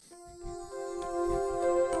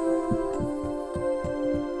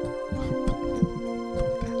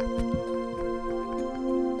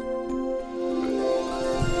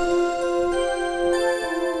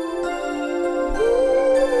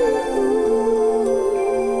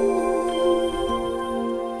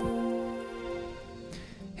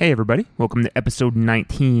Hey, everybody. Welcome to episode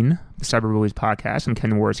 19 of the Cyberbullies podcast. I'm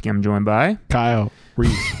Ken Worski. I'm joined by... Kyle,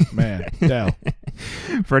 Reese, man, Dell.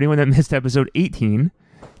 For anyone that missed episode 18,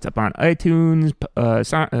 it's up on iTunes,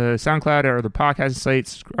 SoundCloud, or other podcast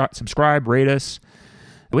sites. Subscribe, rate us.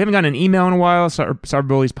 We haven't gotten an email in a while.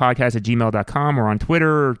 Cyberbulliespodcast@gmail.com. We're on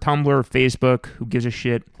Twitter, Tumblr, Facebook. Who gives a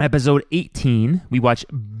shit? Episode 18, we watch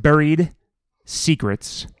Buried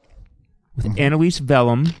Secrets with Annalise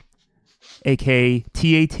Vellum, a.k.a.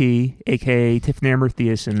 TAT, a.k.a. Tiffany Amber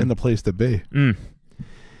Thiessen. In the place to be.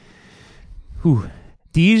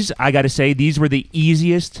 These, I got to say, these were the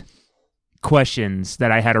easiest questions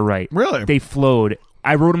that I had to write. Really? They flowed.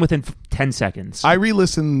 I wrote them within 10 seconds. I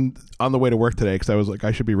re-listened on the way to work today because I was like,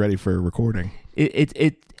 I should be ready for recording.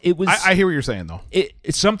 It was... I hear what you're saying, though.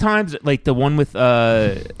 It sometimes, like the one with...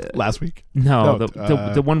 Last week? No,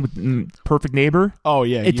 the one with Perfect Neighbor. Oh,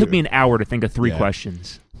 yeah. It took me an hour to think of three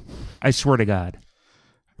questions. I swear to God.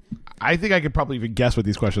 I think I could probably even guess what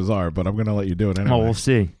these questions are, but I'm going to let you do it anyway. Oh, we'll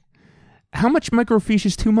see. How much microfiche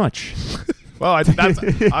is too much? Well,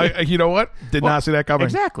 you know what? Did not see that coming.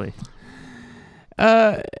 Exactly.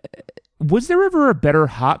 Was there ever a better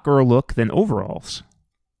hot girl look than overalls?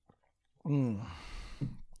 No.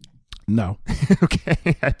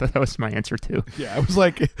 Okay. I thought that was my answer, too. Yeah, I was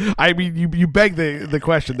like, I mean, you begged the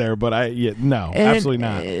question there, but no, and absolutely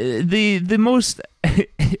not. The most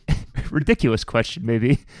ridiculous question,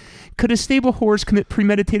 maybe. Could a stable horse commit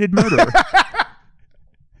premeditated murder?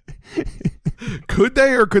 Could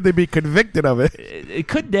they, or could they be convicted of it?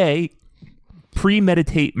 Could they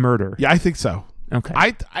premeditate murder? Yeah, I think so. Okay.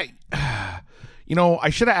 I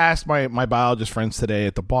should have asked my biologist friends today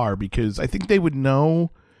at the bar because I think they would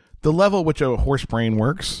know the level at which a horse brain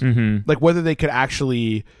works, like whether they could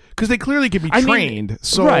actually, because they clearly could be trained.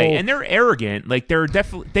 So right, and they're arrogant. Like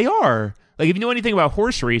they are. Like if you know anything about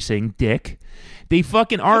horse racing, Dick, they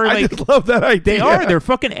fucking are. I like, just love that idea. They are. They're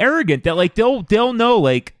fucking arrogant. That like they'll know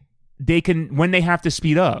like they can when they have to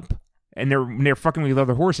speed up, and they're fucking with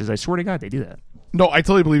other horses. I swear to God, they do that. No, I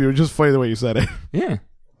totally believe you. It was just funny the way you said it. Yeah.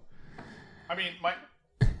 I mean,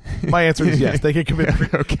 my answer is yes. They can commit.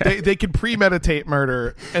 They can premeditate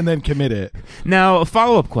murder and then commit it. Now, a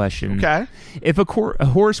follow-up question. Okay. If a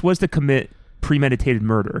horse was to commit premeditated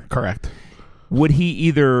murder, correct, would he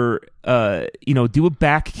either do a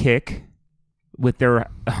back kick with their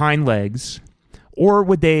hind legs, or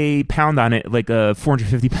would they pound on it like a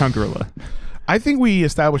 450-pound gorilla? I think we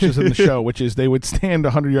established this in the show, which is they would stand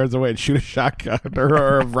 100 yards away and shoot a shotgun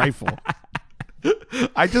or a rifle.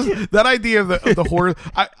 That idea of the horse,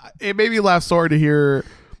 it made me laugh so hard to hear.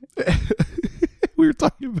 We were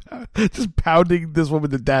talking about just pounding this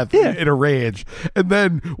woman to death in a rage, and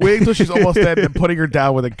then waiting until she's almost dead and putting her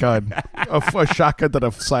down with a gun, a shotgun to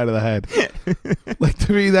the side of the head. Like,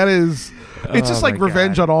 to me, that is, it's just like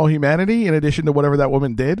revenge on all humanity in addition to whatever that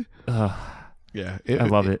woman did. Yeah, I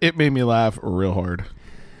love it. It made me laugh real hard.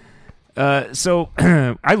 So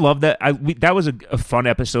I love that. That was a fun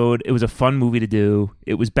episode. It was a fun movie to do.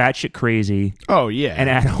 It was batshit crazy. Oh yeah, and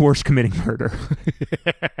had a horse committing murder.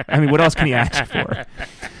 I mean, what else can you ask for?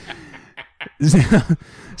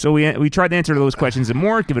 So we tried to answer those questions and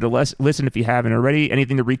more. Give it a listen if you haven't already.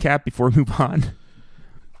 Anything to recap before we move on?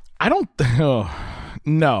 I don't.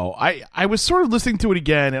 No, I was sort of listening to it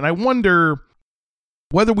again, and I wonder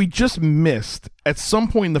whether we just missed at some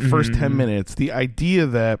point in the first 10 minutes the idea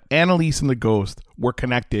that Annalise and the ghost were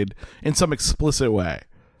connected in some explicit way.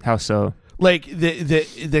 How so? Like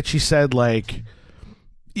that she said, like,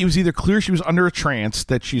 it was either clear she was under a trance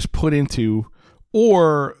that she's put into,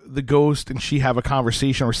 or the ghost and she have a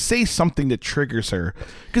conversation or say something that triggers her.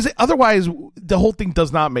 Because otherwise, the whole thing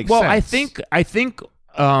does not make sense. Well, I think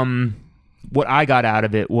what I got out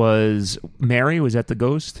of it was Mary. Was that the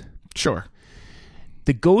ghost? Sure.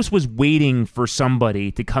 The ghost was waiting for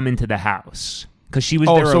somebody to come into the house because she was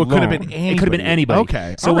there alone. So it could have been anybody. It could have been anybody.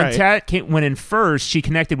 Okay. So when Tat went in first, she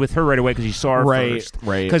connected with her right away because she saw her first.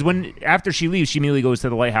 Right. Because after she leaves, she immediately goes to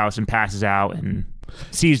the lighthouse and passes out and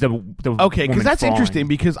sees the okay, because that's falling. Interesting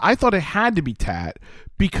because I thought it had to be Tat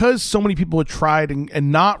because so many people had tried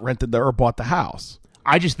and not rented or bought the house.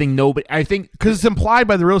 I just think nobody. I think because it's implied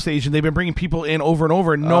by the real estate agent they've been bringing people in over and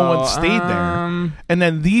over, and no one stayed there. And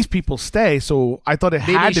then these people stay, so I thought it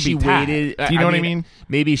had to be Tat. Do you know what I mean?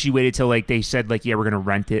 Maybe she waited till like they said like, yeah, we're gonna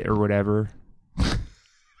rent it or whatever.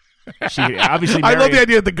 She obviously. I love the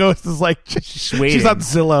idea that the ghost is like she's on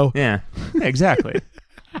Zillow. Yeah, exactly.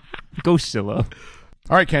 Ghost Zillow.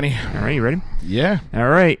 All right, Kenny. All right, you ready? Yeah. All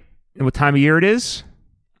right. And what time of year it is?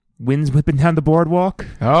 Wind's whipping down the boardwalk.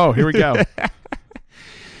 Oh, here we go.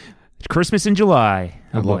 It's Christmas in July.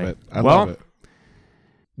 I love it. I love it.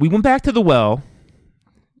 We went back to the well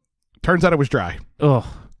Turns out it was dry. Ugh.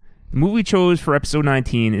 The movie we chose for episode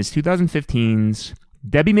 19 is 2015's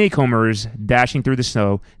Debbie Macomber's Dashing Through the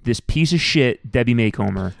Snow. This piece of shit, Debbie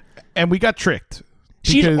Macomber. And we got tricked.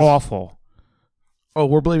 She's awful. Oh,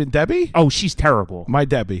 we're blaming Debbie? Oh, she's terrible. My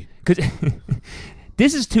Debbie. Because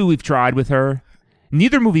this is two we've tried with her.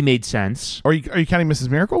 Neither movie made sense. Are you counting Mrs.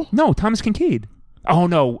 Miracle? No, Thomas Kincaid. Oh,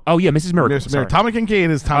 no. Oh, yeah, Mrs. Miracle. Thomas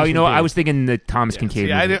Kincaid is Thomas Oh, you know what? Kincaid. I was thinking the Thomas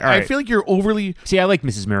Kincaid movie. I feel like you're overly... See, I like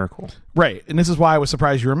Mrs. Miracle. Right, and this is why I was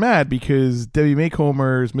surprised you were mad, because Debbie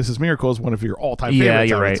Macomber's Mrs. Miracle is one of your all-time favorites, Yeah,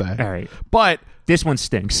 you're I would right. say. All right. But... This one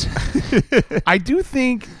stinks. I do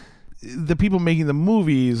think the people making the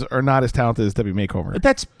movies are not as talented as Debbie Macomber.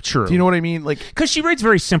 That's true. Do you know what I mean? Like, because she writes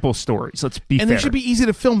very simple stories, let's be fair. And they should be easy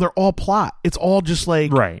to film. They're all plot. It's all just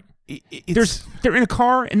like... Right. They're in a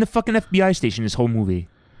car in the fucking FBI station this whole movie.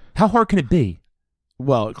 How hard can it be?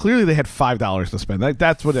 Well, clearly they had $5 to spend.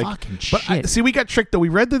 That's what. Fucking shit. See, we got tricked though. We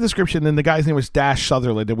read the description, and the guy's name was Dash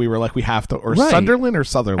Sutherland, and we were like, we have to, or Right. Sunderland or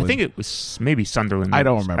Sutherland. I think it was maybe Sunderland. I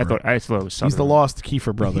don't remember. I thought it was Sunderland. He's the lost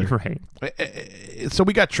Kiefer brother. Right. So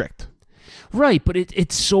we got tricked. Right, but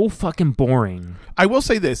it's so fucking boring. I will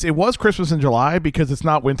say this: it was Christmas in July because it's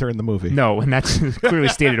not winter in the movie. No, and that's clearly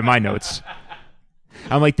stated in my notes.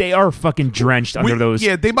 I'm like, they are fucking drenched under those.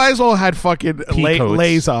 Yeah, they might as well had fucking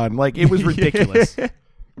lays on. Like, it was ridiculous.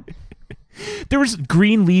 There was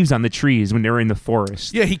green leaves on the trees when they were in the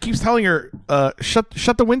forest. Yeah, he keeps telling her,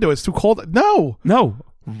 shut the window. It's too cold. No.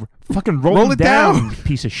 Fucking roll it down,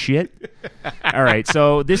 piece of shit. All right,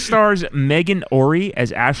 so this stars Megan Ory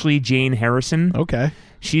as Ashley Jane Harrison. Okay.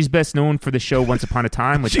 She's best known for the show Once Upon a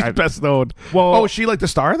Time. Which She's best known. Well, is she like the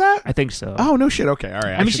star of that? I think so. Oh, no shit. Okay, all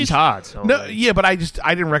right. I mean, she's hot. So. No, yeah, but I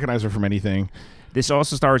didn't recognize her from anything. This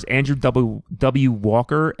also stars Andrew W.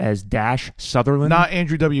 Walker as Dash Sutherland. Not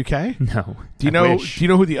Andrew WK? No. Do you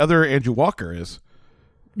know who the other Andrew Walker is?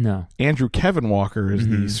 No. Andrew Kevin Walker is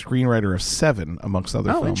the screenwriter of Seven, amongst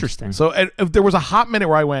other films. Oh, interesting. So if there was a hot minute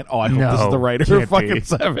where I went, I hope this is the writer of fucking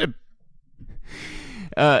Seven.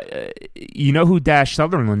 You know who Dash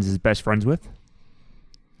Sutherland is best friends with?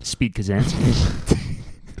 Speed Kazansky.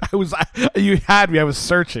 You had me. I was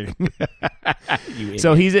searching.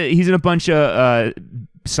 So he's in a bunch of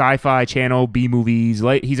sci-fi channel B movies.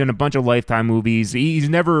 He's in a bunch of Lifetime movies. He's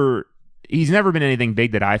never been anything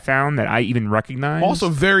big that I found that I even recognize. Also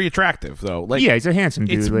very attractive though. Like, yeah, he's a handsome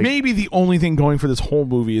dude. It's maybe the only thing going for this whole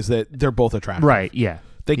movie is that they're both attractive. Right? Yeah.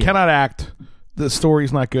 They cannot act. The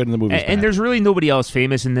story's not good, and the movie's and there's really nobody else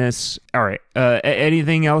famous in this. All right.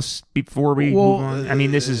 Anything else before we move on? I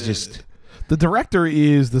mean, this is just... The director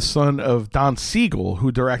is the son of Don Siegel, who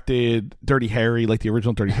directed Dirty Harry, like the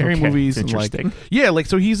original Dirty Harry movies. Interesting.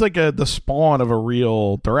 So he's like the spawn of a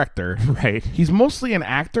real director. Right. He's mostly an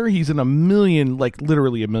actor. He's in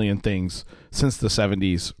literally a million things since the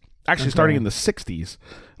 70s. Actually, starting in the 60s.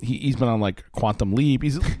 He's been on like Quantum Leap.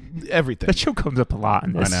 He's everything. That show comes up a lot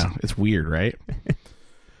in this. I know. It's weird, right?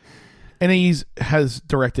 And has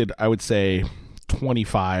directed, I would say,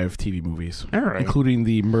 25 TV movies. All right. Including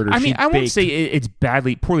the Murder, She Baked. I won't say it's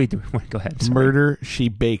poorly done. Go ahead. Sorry. Murder, She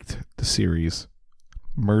Baked, the series.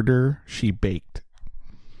 Murder, She Baked.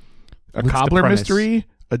 A cobbler mystery,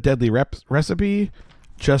 a deadly recipe,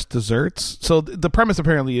 just desserts. So the premise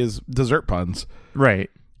apparently is dessert puns. Right.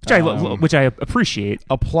 Which I appreciate.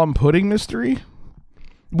 A plum pudding mystery.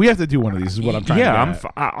 We have to do one of these. Is what I'm trying to get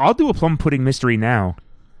at. I'll do a plum pudding mystery now.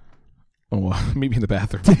 Oh, maybe in the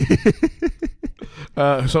bathroom.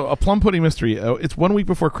 So a plum pudding mystery. It's 1 week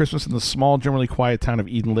before Christmas in the small, generally quiet town of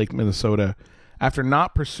Eden Lake, Minnesota. After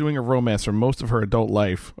not pursuing a romance for most of her adult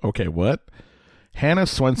life. Okay, what? Hannah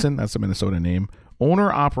Swenson, that's a Minnesota name,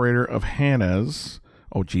 owner-operator of Hannah's...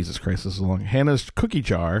 Oh, Jesus Christ, this is long. Hannah's Cookie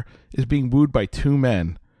Jar is being wooed by two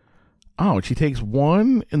men. Oh, she takes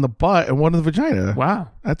one in the butt and one in the vagina. Wow.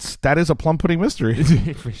 That is a plum pudding mystery.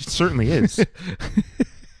 It certainly is.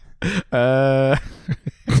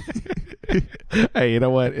 Hey, you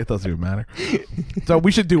know what? It doesn't even matter. So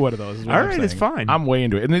we should do one of those. All right, it's fine. I'm way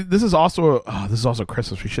into it. And this is also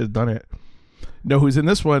Christmas. We should have done it. Know who's in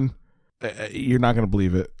this one? You're not going to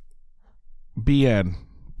believe it. BN,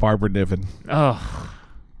 Barbara Niven. Oh.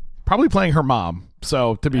 Probably playing her mom.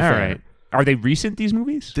 So to be fair. Right. Are they recent, these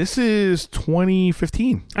movies? This is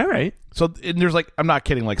 2015. All right. So and there's I'm not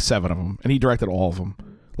kidding, 7 of them. And he directed all of them.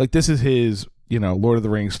 This is his, Lord of the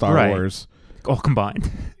Rings, Star Wars. All combined.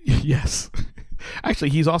 Yes.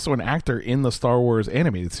 Actually, he's also an actor in the Star Wars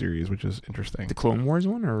animated series, which is interesting. The Clone Wars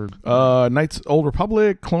one? Or Knights Old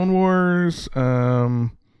Republic, Clone Wars,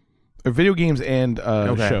 video games and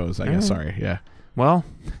shows, I guess. Sorry, yeah. Well,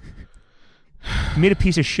 He made a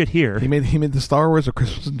piece of shit here. He made the Star Wars or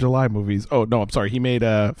Christmas in July movies. Oh no, I'm sorry. He made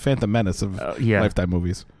Phantom Menace of Lifetime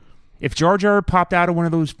movies. If Jar Jar popped out of one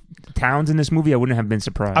of those towns in this movie, I wouldn't have been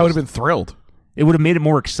surprised. I would have been thrilled. It would have made it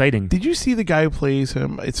more exciting. Did you see the guy who plays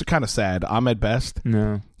him? It's kind of sad. Ahmed Best.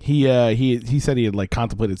 No. He said he had like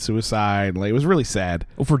contemplated suicide. Like, it was really sad.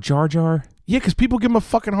 Oh, for Jar Jar? Yeah, because people give him a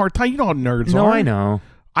fucking hard time. You know how nerds are. No, I know.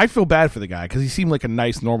 I feel bad for the guy because he seemed like a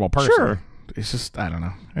nice, normal person. Sure. It's just, I don't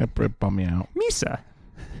know. It bummed me out.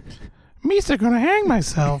 Misa gonna hang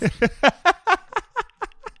myself.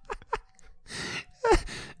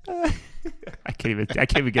 I can't even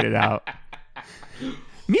get it out.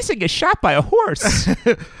 Misa gets shot by a horse.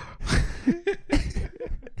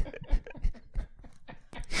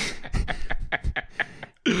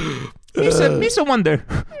 Misa wonder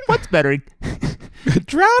what's better,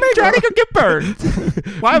 drowning or get burned.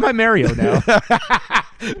 Why am I Mario now?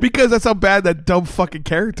 Because that's how bad that dumb fucking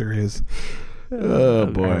character is. Oh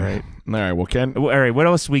boy! All right. Well, Ken. All right. What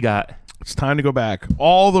else we got? It's time to go back,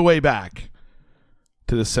 all the way back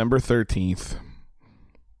to December 13th,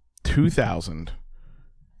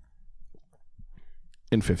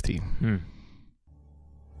 2015.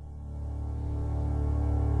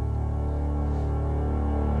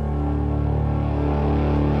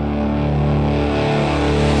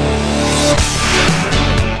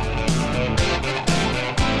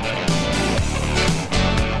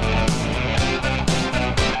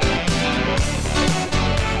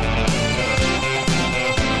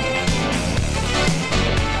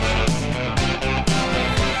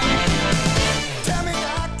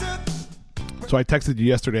 So I texted you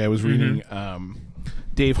yesterday. I was reading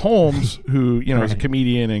Dave Holmes, who is a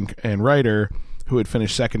comedian and writer, who had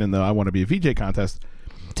finished second in the I Want to Be a VJ contest.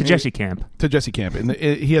 To Jesse Camp, and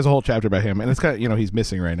he has a whole chapter about him, and it's kind of he's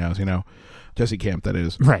missing right now. Jesse Camp, that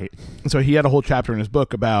is right. And so he had a whole chapter in his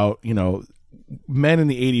book about men in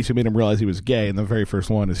the '80s who made him realize he was gay, and the very first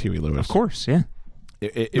one is Huey Lewis. Of course, yeah.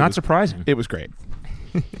 It Not was surprising. It was great.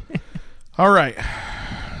 All right,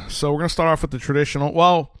 so we're gonna start off with the traditional.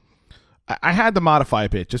 Well, I had to modify a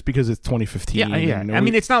bit just because it's 2015. Yeah. I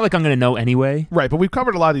mean, it's not like I'm going to know anyway. Right, but we've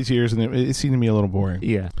covered a lot of these years, and it seemed to me a little boring.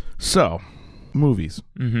 Yeah. So, movies.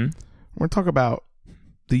 Mm-hmm. We're going to talk about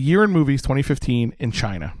the year in movies 2015 in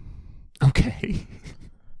China. Okay.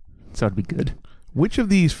 So that'd be good. Which of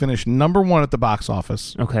these finished number one at the box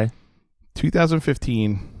office? Okay.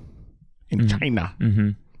 2015 in China.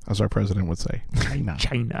 Mm-hmm. As our president would say.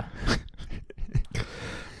 China.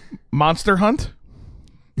 Monster Hunt.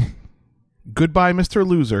 Goodbye, Mr.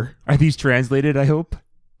 Loser. Are these translated, I hope?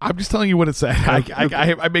 I'm just telling you what it said.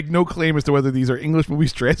 I make no claim as to whether these are English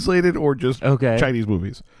movies translated or just Chinese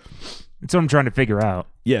movies. That's what I'm trying to figure out.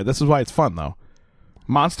 Yeah, this is why it's fun, though.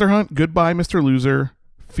 Monster Hunt, Goodbye, Mr. Loser,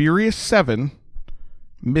 Furious 7,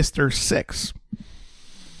 Mr. 6.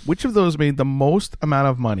 Which of those made the most amount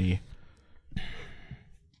of money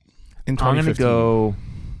in 2015? I'm going to go...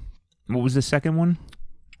 What was the second one?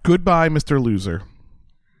 Goodbye, Mr. Loser.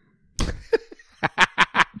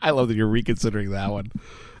 I love that you're reconsidering that one.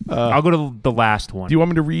 I'll go to the last one. Do you want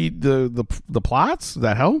me to read the plots? Does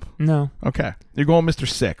that help? No. Okay. You're going Mr.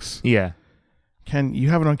 6. Yeah. Ken, you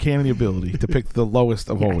have an uncanny ability to pick the lowest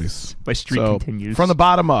of always. My streak continues. From the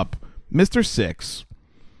bottom up, Mr. 6,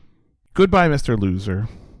 Goodbye, Mr. Loser,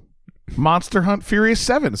 Monster Hunt, Furious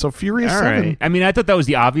 7. So Furious 7. Right. I mean, I thought that was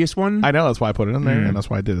the obvious one. I know. That's why I put it in there, and that's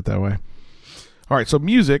why I did it that way. All right. So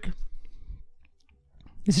music.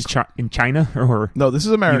 This is in China or no? This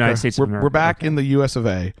is America. United States of America. We're back in the U.S. of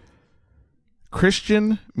A.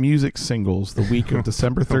 Christian music singles the week of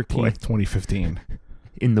December 13th, 2015.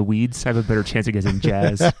 In the weeds, I have a better chance of guessing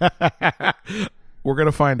jazz. We're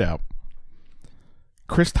gonna find out.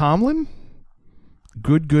 Chris Tomlin,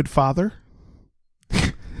 Good Father.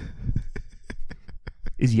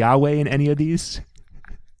 Is Yahweh in any of these?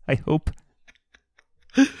 I hope.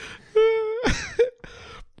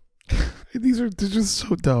 They're just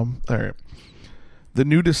so dumb. All right. The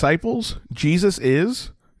New Disciples, Jesus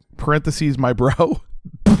is, parentheses, my bro.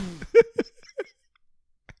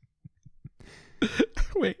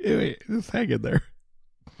 wait. Just hang in there.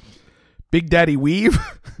 Big Daddy Weave.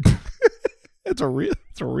 It's a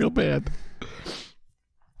real band.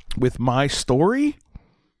 With My Story,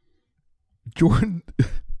 Jordan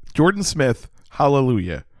Smith,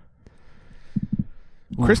 Hallelujah.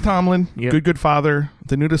 Chris Tomlin, yep. Good Father,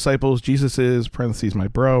 The New Disciples, Jesus is, parentheses, my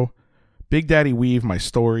bro, Big Daddy Weave, My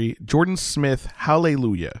Story, Jordan Smith,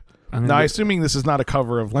 Hallelujah. Now, assuming this is not a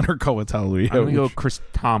cover of Leonard Cohen's Hallelujah. I'm going to go Chris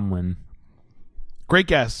Tomlin. Great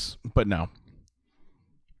guess, but no.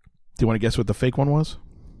 Do you want to guess what the fake one was?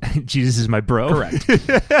 Jesus is my bro. Correct.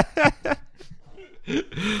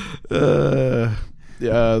 The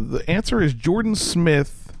answer is Jordan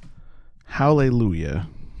Smith, Hallelujah.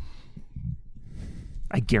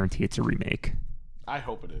 I guarantee it's a remake. I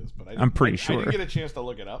hope it is, but I'm pretty sure. I didn't get a chance to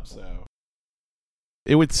look it up, so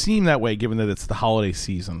it would seem that way given that it's the holiday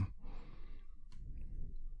season.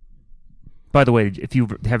 By the way,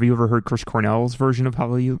 have you ever heard Chris Cornell's version of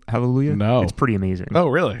Hallelujah? No. It's pretty amazing. Oh,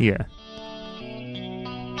 really? Yeah.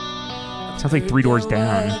 Sounds like Three Doors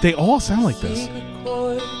Down. They all sound like this.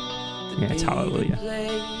 Yeah, it's Hallelujah.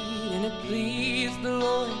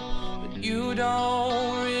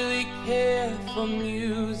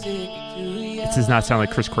 It does not sound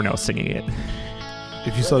like Chris Cornell singing it.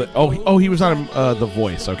 If you saw that, he was on The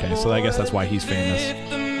Voice. Okay, so I guess that's why he's famous.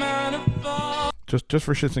 Just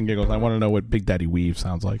for shits and giggles, I want to know what Big Daddy Weave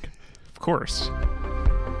sounds like. Of course.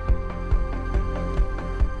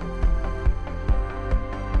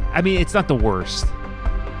 I mean, it's not the worst.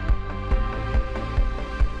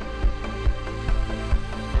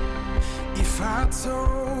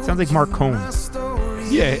 Sounds like Mark Cohn.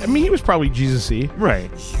 Yeah, I mean, he was probably Jesus-y.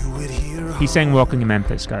 Right. He sang Welcome to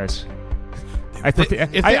Memphis, guys.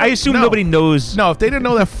 I assume nobody knows. No, if they didn't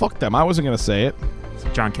know that, fuck them. I wasn't going to say it.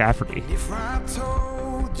 John Cafferty.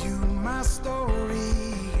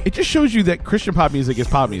 It just shows you that Christian pop music is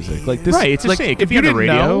pop music. Like this, right, it's like, a shake. If you didn't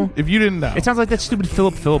know, if you didn't know. It sounds like that stupid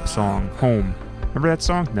Philip Phillips song, Home. Remember that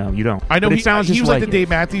song? No, you don't. I know, but it sounds just he was like the Dave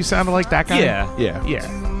Matthews sounded like that guy?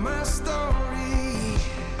 Yeah.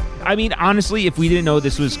 I mean, honestly, if we didn't know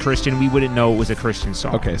this was Christian, we wouldn't know it was a Christian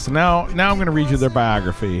song. Okay, so now I'm going to read you their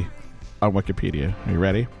biography on Wikipedia. Are you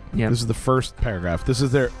ready? Yeah. This is the first paragraph. This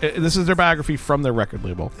is their biography from their record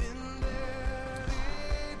label.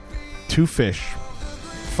 2 fish,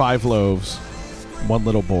 5 loaves, 1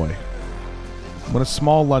 little boy. When a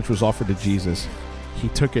small lunch was offered to Jesus, he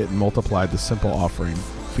took it and multiplied the simple offering,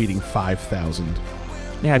 feeding 5,000.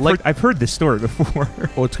 Yeah, I've heard this story before.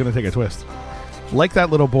 Oh, it's going to take a twist. Like that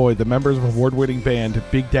little boy, the members of award-winning band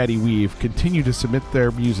Big Daddy Weave continue to submit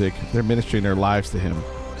their music, their ministry, and their lives to him.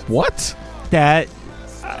 What? That...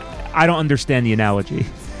 I don't understand the analogy.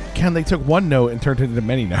 Ken, they took 1 note and turned it into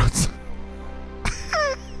many notes.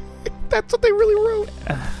 That's what they really wrote.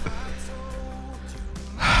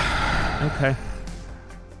 Okay.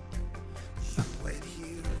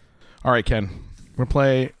 All right, Ken. We're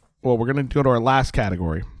going to go to our last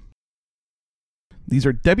category. These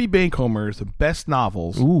are Debbie Macomber's best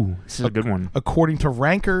novels. Ooh, this is a good one. According to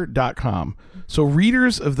Ranker.com. So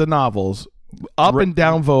readers of the novels up and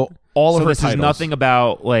down vote all of her titles. So this is nothing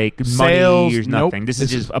about like sales, money or nothing. Nope. This is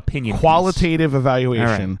just opinion. Qualitative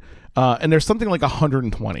evaluation. Right. And there's something like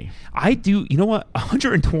 120. I do. You know what?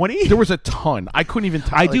 120? There was a ton. I couldn't even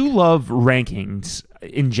tell. I do love rankings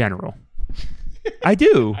in general. I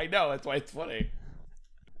do. I know. That's why it's funny.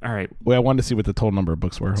 All right. Well, I wanted to see what the total number of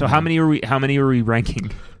books were. So how many are we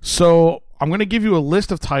ranking? So I'm going to give you a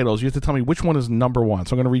list of titles. You have to tell me which one is number 1.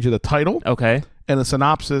 So I'm going to read you the title. Okay. And the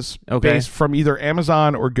synopsis based from either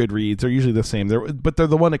Amazon or Goodreads. They're usually the same. But they're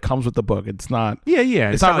the one that comes with the book. It's not. Yeah.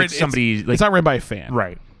 It's not written, somebody. It's not written by a fan.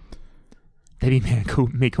 Right. Debbie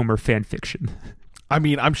Macomber fan fiction. I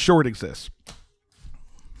mean, I'm sure it exists.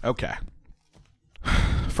 Okay.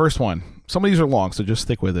 First one. Some of these are long, so just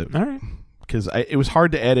stick with it. All right. Because it was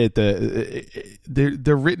hard to edit.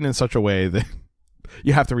 They're written in such a way that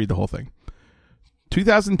you have to read the whole thing.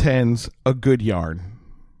 2010's A Good Yarn.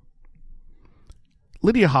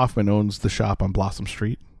 Lydia Hoffman owns the shop on Blossom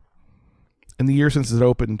Street. In the year since it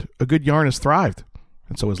opened, A Good Yarn has thrived,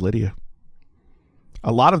 and so has Lydia.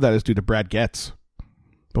 A lot of that is due to Brad Getz.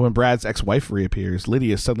 But when Brad's ex-wife reappears,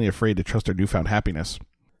 Lydia is suddenly afraid to trust her newfound happiness.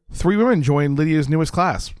 3 women join Lydia's newest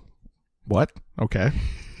class. What? Okay.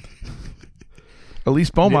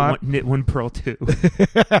 Elise Beaumont. Knit one, pearl two.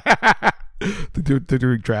 They're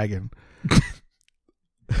doing Dragon.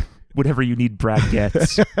 Whatever you need, Brad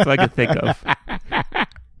gets. That's all I can think of.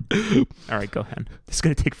 All right, go ahead. It's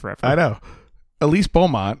going to take forever. I know. Elise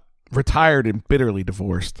Beaumont, retired and bitterly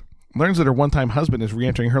divorced, learns that her one-time husband is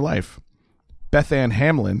re-entering her life. Beth Ann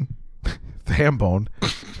Hamlin, the ham bone.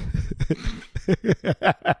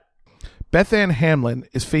 Beth Ann Hamlin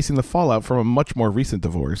is facing the fallout from a much more recent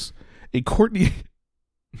divorce. And Courtney...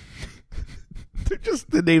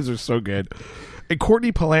 the names are so good. And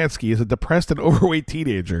Courtney Polanski is a depressed and overweight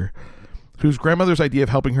teenager whose grandmother's idea of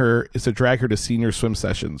helping her is to drag her to senior swim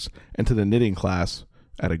sessions and to the knitting class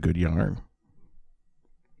at A Good Yarn.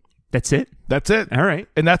 That's it? That's it. All right.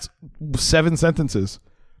 And that's 7 sentences.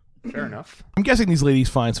 Fair enough. I'm guessing these ladies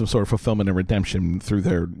find some sort of fulfillment and redemption through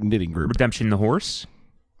their knitting group. Redemption the horse?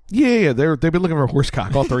 Yeah. They've been looking for a horse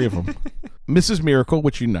cock, all 3 of them. Mrs. Miracle,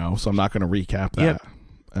 which you know, so I'm not going to recap that.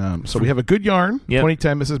 So we have a good yarn. Yep.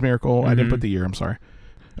 2010, Mrs. Miracle. I didn't put the year. I'm sorry.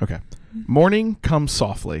 Okay. Morning Comes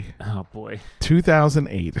Softly. Oh, boy.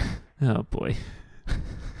 2008. Oh, boy.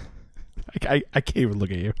 I can't even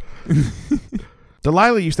look at you.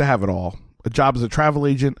 Delilah used to have it all. A job as a travel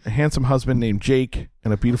agent, a handsome husband named Jake,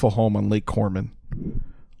 and a beautiful home on Lake Corman.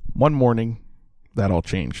 One morning, that all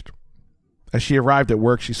changed. As she arrived at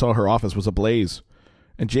work, she saw her office was ablaze,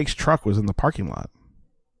 and Jake's truck was in the parking lot.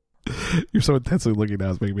 You're so intensely looking now,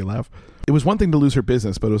 it's making me laugh. It was one thing to lose her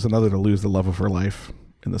business, but it was another to lose the love of her life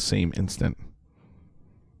in the same instant.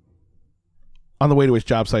 On the way to his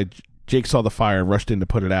job site, Jake saw the fire and rushed in to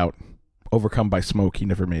put it out. Overcome by smoke, he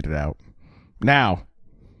never made it out. Now,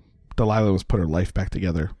 Delilah must put her life back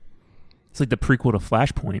together. It's like the prequel to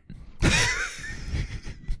Flashpoint.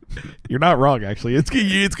 You're not wrong, actually. It's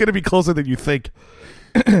going to be closer than you think.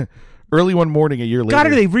 Early one morning, a year later. God,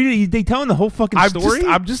 are they telling the whole fucking story?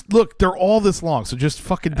 Look, they're all this long, so just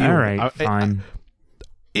fucking deal all with it. right, fine.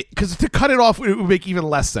 Because to cut it off, it would make even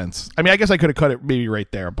less sense. I mean, I guess I could have cut it maybe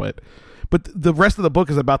right there, but the rest of the book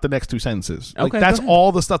is about the next two sentences. Like, Okay, that's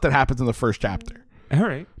all the stuff that happens in the first chapter. All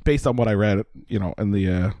right. Based on what I read, in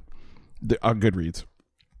the on Goodreads.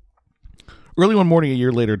 Early one morning, a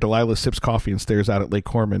year later, Delilah sips coffee and stares out at Lake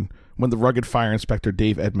Corman when the rugged fire inspector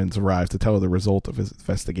Dave Edmonds arrives to tell her the result of his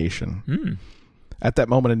investigation. At that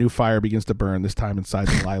moment, a new fire begins to burn, this time inside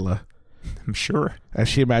Delilah. I'm sure. As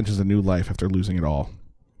she imagines a new life after losing it all.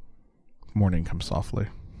 Morning Comes Softly.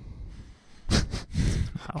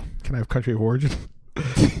 Wow. Can I have country of origin?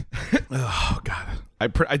 Oh, God.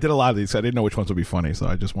 I did a lot of these. I didn't know which ones would be funny, so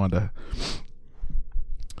I just wanted to...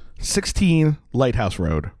 16 Lighthouse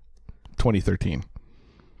Road, 2013.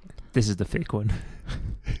 This is the fake one.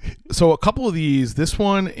 So a couple of these, this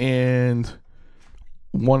one and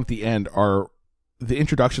one at the end, the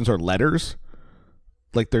introductions are letters.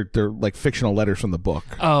 Like they're like fictional letters from the book.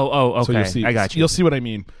 Oh, okay. So you'll see, I got you. You'll see what I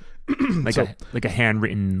mean. like a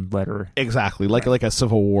handwritten letter. Exactly. Like a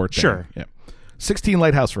Civil War thing. Sure. Yeah. 16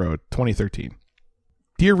 Lighthouse Road, 2013.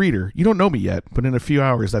 Dear reader, you don't know me yet, but in a few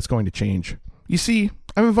hours that's going to change. You see,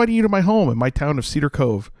 I'm inviting you to my home in my town of Cedar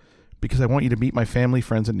Cove because I want you to meet my family,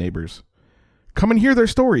 friends, and neighbors. Come and hear their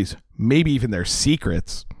stories, maybe even their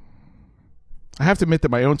secrets. I have to admit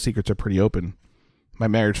that my own secrets are pretty open. My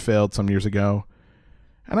marriage failed some years ago,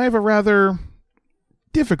 and I have a rather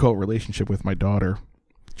difficult relationship with my daughter,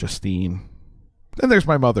 Justine. Then there's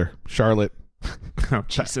my mother, Charlotte. Oh,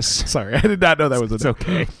 Jesus. Sorry, I did not know that was It's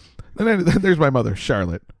okay. Then there's my mother,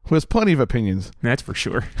 Charlotte, who has plenty of opinions. That's for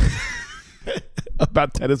sure.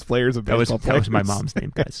 About tennis players and baseball players. That was my mom's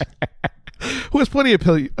name, guys. Who has plenty of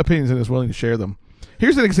opinions and is willing to share them.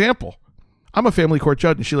 Here's an example. I'm a family court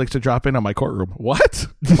judge and she likes to drop in on my courtroom. What?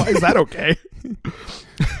 Why is that okay?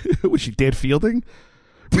 Was she Dan Fielding?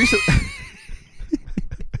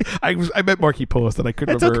 I meant Marky Post and I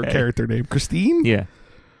couldn't remember her character name. Christine? Yeah.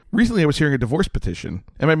 Recently I was hearing a divorce petition,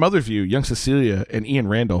 and my mother's view, young Cecilia and Ian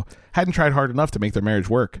Randall, hadn't tried hard enough to make their marriage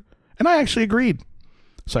work. And I actually agreed.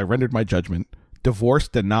 So I rendered my judgment. Divorce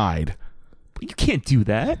denied. You can't do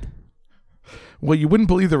that. Well, you wouldn't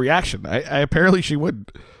believe the reaction. I apparently she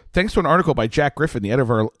wouldn't. Thanks to an article by Jack Griffin, the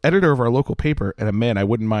editor of our local paper, and a man I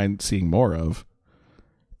wouldn't mind seeing more of.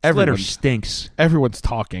 This letter stinks. Everyone's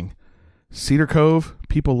talking. Cedar Cove,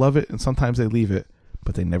 people love it, and sometimes they leave it,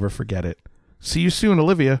 but they never forget it. See you soon,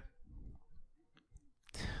 Olivia.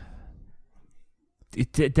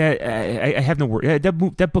 I have no word.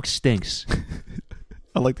 That book stinks.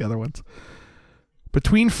 I like the other ones.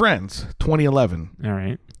 Between Friends, 2011. All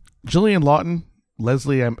right. Jillian Lawton,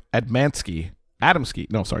 Leslie Adamski.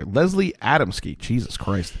 Leslie Adamski. Jesus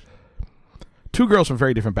Christ. Two girls from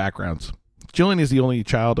very different backgrounds. Jillian is the only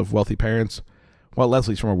child of wealthy parents, while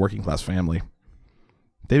Leslie's from a working class family.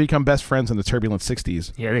 They become best friends in the turbulent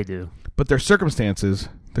 60s. Yeah, they do. But their circumstances,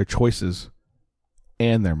 their choices,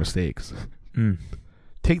 and their mistakes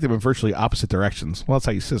take them in virtually opposite directions. Well, that's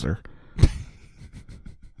how you scissor.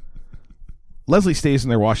 Leslie stays in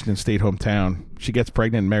their Washington State hometown. She gets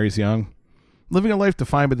pregnant and marries young, living a life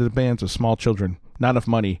defined by the demands of small children, not enough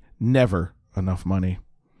money, never enough money,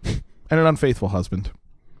 and an unfaithful husband.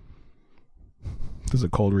 This is a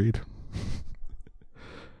cold read.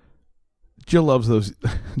 Jill lives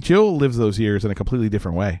those years in a completely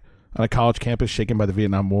different way, on a college campus shaken by the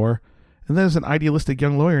Vietnam War, and then as an idealistic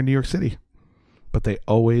young lawyer in New York City. But they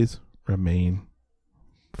always remain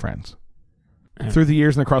friends. Through the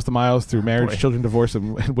years and across the miles, through marriage, children, divorce,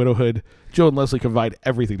 and widowhood, Jill and Leslie confide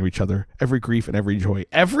everything to each other, every grief and every joy.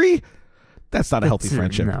 That's not a healthy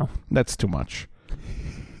friendship. No. That's too much.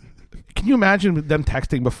 Can you imagine them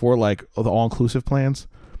texting before, like, the all-inclusive plans?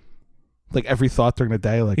 Like every thought during the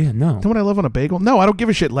day. Like, yeah, no. know what I love on a bagel? No, I don't give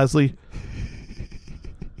a shit, Leslie.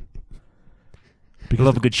 I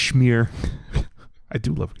love a good schmear. I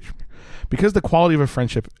do love a good schmear. Because the quality of a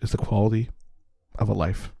friendship is the quality of a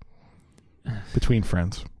life between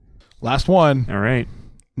friends. Last one. All right.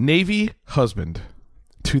 Navy husband,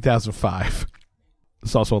 2005.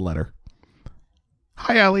 It's also a letter.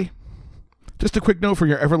 Hi, Allie. Just a quick note from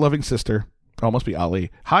your ever-loving sister. Oh, it must be Ali.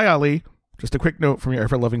 Hi, Ali. Just a quick note from your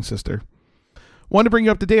ever-loving sister. Want to bring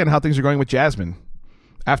you up to date on how things are going with Jasmine.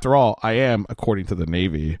 After all, I am, according to the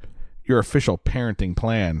Navy, your official parenting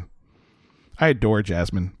plan. I adore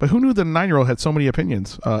Jasmine, but who knew that a 9-year-old had so many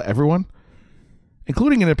opinions? Everyone?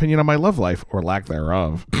 Including an opinion on my love life, or lack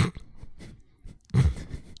thereof.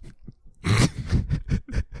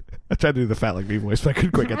 I tried to do the Fat Like Me voice, but I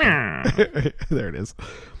couldn't quite get there. There it is.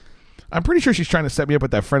 I'm pretty sure she's trying to set me up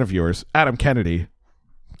with that friend of yours, Adam Kennedy,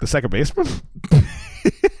 the second baseman.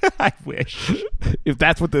 I wish. If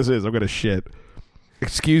that's what this is, I'm going to shit.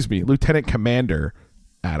 Excuse me, Lieutenant Commander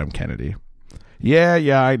Adam Kennedy.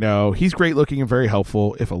 Yeah, I know. He's great looking and very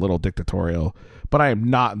helpful, if a little dictatorial, but I am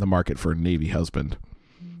not in the market for a Navy husband.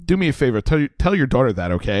 Do me a favor, tell your daughter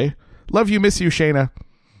that, okay? Love you, miss you, Shayna.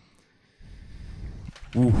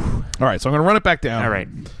 Ooh. All right, so I'm going to run it back down. All right.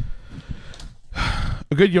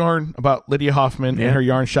 A good yarn about Lydia Hoffman and her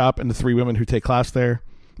yarn shop and the 3 women who take class there.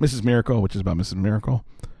 Mrs. Miracle, which is about Mrs. Miracle.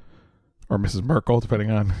 Or Mrs. Merkel, depending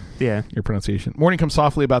on your pronunciation. Morning Comes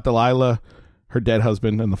Softly about Delilah, her dead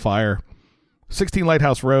husband, and the fire. 16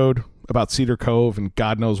 Lighthouse Road about Cedar Cove and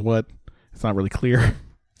God knows what. It's not really clear.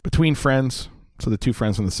 Between Friends, so the 2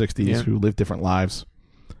 friends from the 60s who live different lives.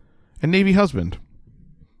 And Navy Husband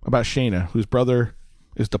about Shayna, whose brother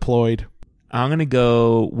is deployed. I'm going to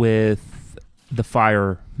go with the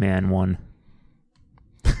fireman one.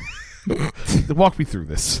 Walk me through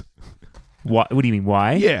this. What do you mean,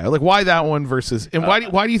 why? Yeah, like why that one versus... And why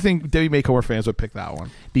do you think Debbie Macomber fans would pick that one?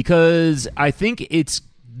 Because I think it's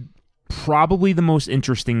probably the most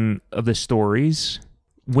interesting of the stories.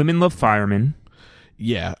 Women love firemen.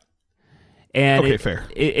 Yeah. And okay, fair.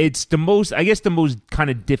 It's the most, I guess, the most kind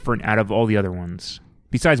of different out of all the other ones,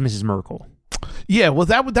 besides Mrs. Merkel. Yeah, well,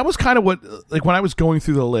 that was kind of what, like, when I was going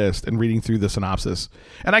through the list and reading through the synopsis,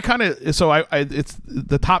 and I kind of, so I it's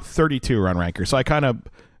the top 32 are on Ranker, so I kind of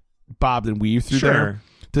bobbed and weaved through there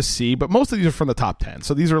to see, but most of these are from the top 10,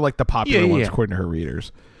 so these are like the popular ones according to her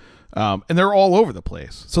readers. And they're all over the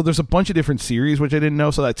place. So there's a bunch of different series, which I didn't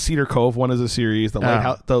know. So that Cedar Cove one is a series. The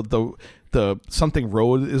Lighthouse, the Something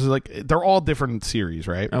Road is like, they're all different series,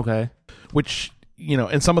 right? Okay. Which, you know,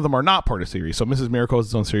 and some of them are not part of series. So Mrs. Miracle is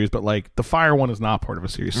its own series, but like the Fire one is not part of a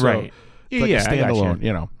series. So right. It's like a standalone,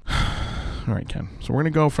 you know. All right, Ken. So we're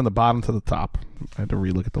going to go from the bottom to the top. I had to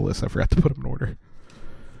relook at the list. I forgot to put them in order.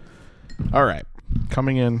 All right.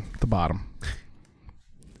 Coming in the bottom.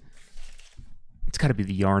 It's got to be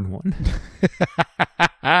the yarn one.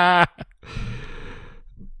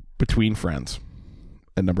 Between Friends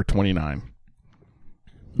at number 29.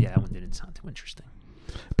 Yeah, that one didn't sound too interesting.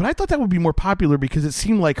 But I thought that would be more popular because it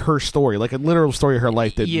seemed like her story, like a literal story of her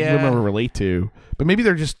life that women would relate to. But maybe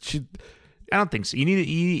they're just... I don't think so.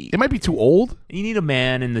 It might be too old. You need a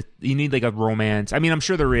man and you need like a romance. I mean, I'm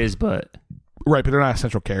sure there is, but... Right, but they're not a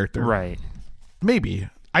central character. Right. Maybe.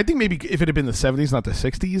 I think maybe if it had been the 70s, not the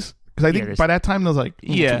 60s. Because I think by that time, I was like,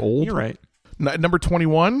 too old. You're right. Number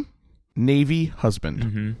 21, Navy Husband.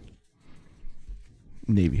 Mm-hmm.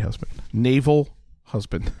 Navy Husband. Naval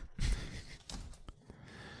Husband.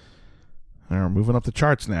 All right, we're moving up the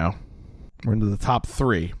charts now. We're into the top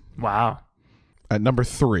 3. Wow. At number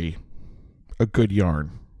 3, A Good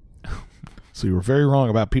Yarn. So you were very wrong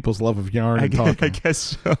about people's love of yarn and talking. I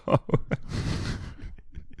guess so.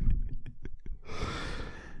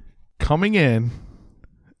 Coming in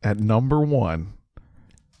at number 1,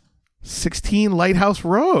 16 Lighthouse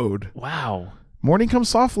Road. Wow. Morning Comes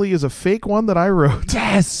Softly is a fake one that I wrote.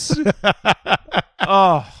 Yes.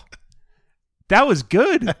 Oh, that was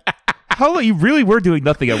good. How you really were doing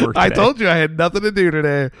nothing at work today. I told you I had nothing to do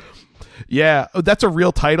today. Yeah, that's a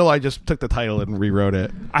real title. I just took the title and rewrote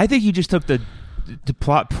it. I think you just took the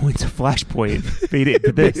plot points of Flashpoint, made it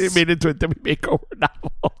into this. It made it into a Debbie Makeover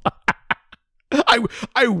novel.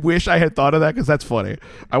 I wish I had thought of that because that's funny.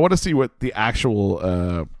 I want to see what the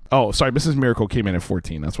actual... Mrs. Miracle came in at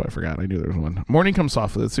 14. That's why I forgot. I knew there was one. Morning Comes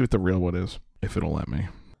Softly. Let's see what the real one is, if it'll let me.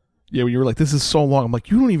 Yeah, when you were like, this is so long. I'm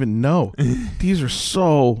like, you don't even know. These are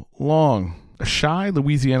so long. A shy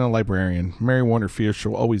Louisiana librarian, Mary Warner fears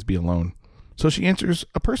she'll always be alone. So she answers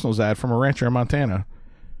a personals ad from a rancher in Montana.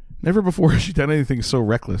 Never before has she done anything so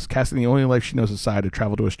reckless, casting the only life she knows aside to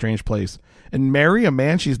travel to a strange place and marry a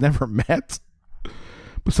man she's never met.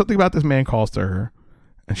 But something about this man calls to her,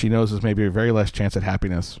 and she knows there's maybe a very less chance at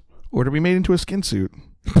happiness, or to be made into a skin suit.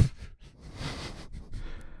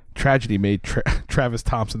 Tragedy made Travis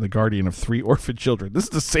Thompson the guardian of 3 orphaned children. This is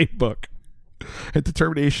the same book. And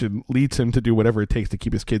determination leads him to do whatever it takes to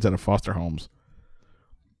keep his kids out of foster homes.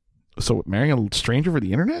 So, marrying a stranger for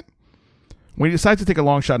the internet? When he decides to take a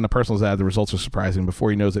long shot in a personal ad, the results are surprising.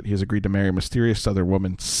 Before he knows it, he has agreed to marry a mysterious southern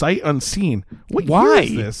woman, sight unseen. What Why? year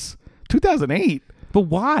is this? 2008. But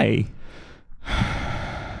why?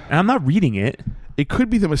 And I'm not reading it. It could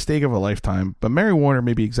be the mistake of a lifetime, but Mary Warner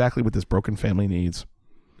may be exactly what this broken family needs.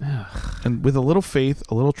 And with a little faith,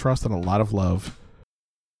 a little trust, and a lot of love,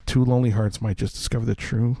 2 lonely hearts might just discover the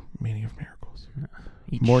true meaning of miracles.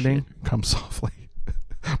 Morning comes softly.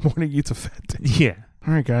 Morning eats a fat day. Yeah.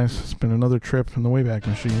 All right, guys. It's been another trip in the Wayback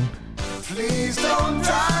Machine. Please don't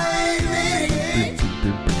drive me.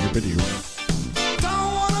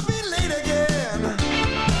 Don't want to be late again.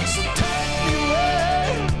 So take me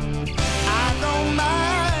away. I don't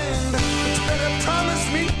mind. But you better promise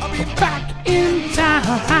me I'll be back in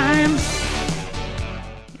time.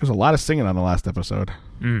 There's a lot of singing on the last episode.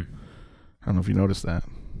 I don't know if you noticed that.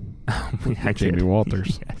 I Jamie did.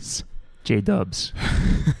 Walters. Yes. J-Dubs.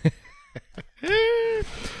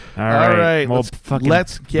 All right. Well,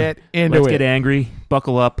 let's get into let's it. get angry.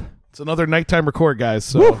 Buckle up. It's another nighttime record, guys.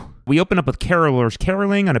 So We open up with carolers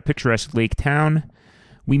caroling on a picturesque lake town.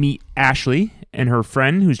 We meet Ashley and her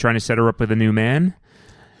friend who's trying to set her up with a new man.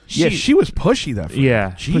 She was pushy that.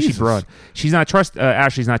 Yeah, Jesus. pushy broad. She's not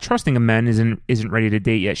Ashley's not trusting of men. Isn't ready to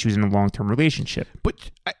date yet. She was in a long-term relationship.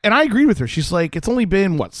 And I agreed with her. She's like, it's only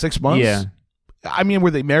been 6 months. Yeah. I mean,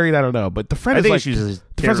 were they married? I don't know. But the friend is like,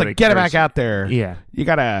 get it back out there. Yeah. You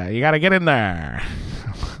gotta get in there.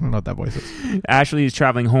 I don't know what that voice is. Ashley is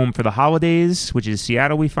traveling home for the holidays, which is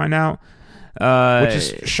Seattle. We find out, which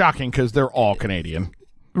is shocking because they're all Canadian.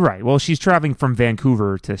 Right. Well, she's traveling from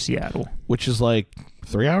Vancouver to Seattle, which is like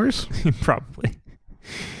 3 hours, probably.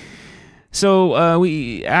 So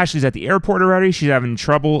Ashley's at the airport already. She's having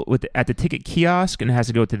trouble at the ticket kiosk and has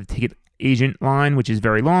to go to the ticket agent line, which is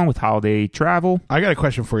very long with holiday travel. I got a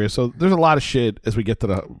question for you. So there's a lot of shit as we get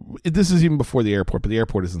to this is even before the airport, but the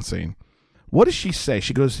airport is insane. What does she say?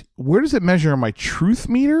 She goes, where does it measure on my truth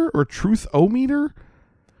meter or truth-o-meter?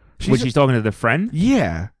 She's talking to the friend?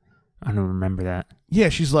 Yeah. I don't remember that. Yeah,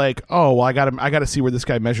 she's like, oh, well, I gotta see where this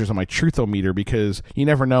guy measures on my truth-o-meter because you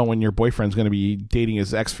never know when your boyfriend's going to be dating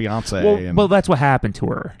his ex-fiance. Well, that's what happened to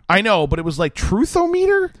her. I know, but it was like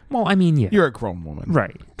truth-o-meter? Well, I mean, yeah. You're a grown woman.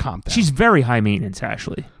 Right. Calm down. She's very high maintenance,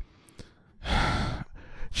 Ashley. I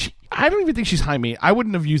don't even think she's high maintenance. I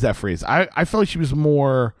wouldn't have used that phrase. I felt like she was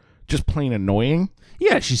more just plain annoying.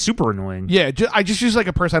 Yeah, she's super annoying. Yeah, she's like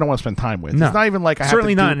a person I don't want to spend time with. No. It's not even like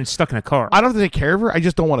certainly not and stuck in a car. I don't have to take care of her. I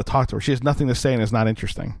just don't want to talk to her. She has nothing to say and it's not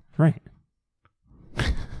interesting. Right.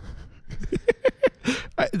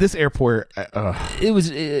 This airport,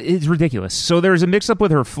 it's ridiculous. So there's a mix-up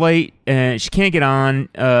with her flight, and she can't get on.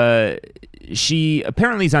 She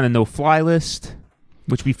apparently is on a no-fly list,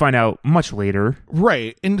 which we find out much later.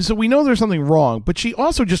 Right, and so we know there's something wrong, but she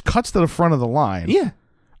also just cuts to the front of the line. Yeah.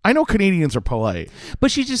 I know Canadians are polite. But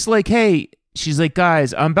she's just like, hey, she's like,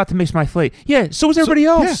 guys, I'm about to miss my flight. Yeah, so is everybody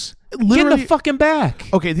else. Yeah, get in the fucking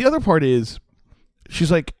back. Okay, the other part is,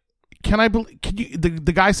 she's like,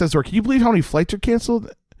 the guy says to her, can you believe how many flights are canceled?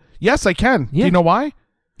 Yes, I can. Yeah. Do you know why?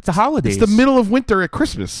 It's the holidays. It's the middle of winter at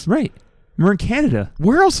Christmas. Right. We're in Canada.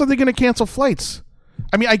 Where else are they going to cancel flights?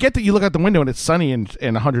 I mean, I get that you look out the window and it's sunny and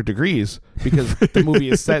 100 degrees because the movie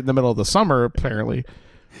is set in the middle of the summer, apparently.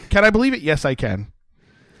 Can I believe it? Yes, I can.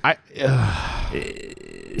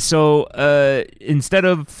 So instead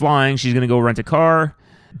of flying, she's going to go rent a car.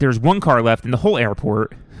 There's one car left in the whole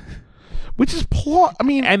airport. Which is I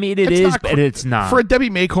mean, it is, but it's not. For a Debbie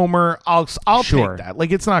Macomber, I'll sure. take that. Like,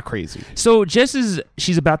 it's not crazy. So just as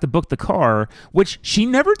she's about to book the car, which she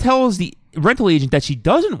never tells the rental agent that she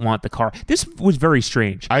doesn't want the car. This was very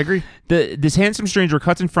strange. I agree. This handsome stranger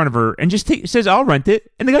cuts in front of her and just says, I'll rent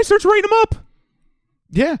it. And the guy starts writing him up.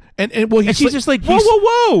 Yeah, and she's just like,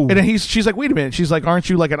 whoa. And then she's like, wait a minute. She's like, aren't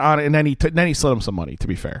you like an honor? And then he slid him some money, to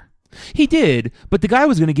be fair. He did, but the guy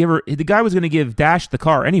was going to give Dash the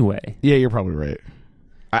car anyway. Yeah, you're probably right.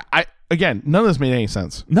 I again, none of this made any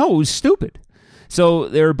sense. No, it was stupid. So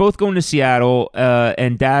they're both going to Seattle,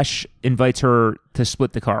 and Dash invites her to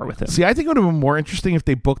split the car with him. See, I think it would have been more interesting if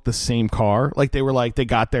they booked the same car. Like, they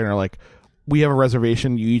got there and they're like, we have a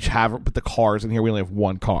reservation. You each have it, but the cars in here, we only have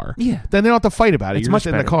one car. Yeah. Then they don't have to fight about it. It's You're much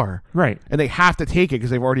just in the car. Right. And they have to take it because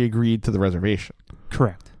they've already agreed to the reservation.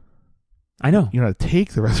 Correct. I know. You know how to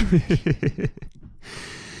take the reservation.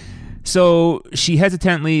 So she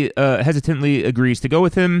hesitantly agrees to go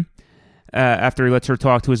with him after he lets her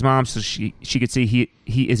talk to his mom, so she could see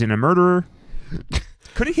he isn't a murderer.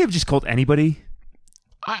 Couldn't he have just called anybody?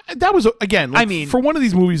 That was, again, like, I mean, for one of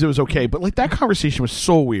these movies, it was okay, but like that conversation was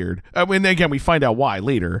so weird. I mean, again, we find out why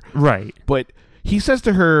later. Right. But he says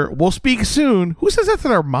to her, "We'll speak soon." Who says that to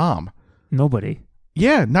their mom? Nobody.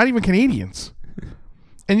 Yeah, not even Canadians.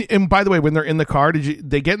 And by the way, when they're in the car,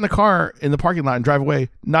 they get in the car in the parking lot and drive away?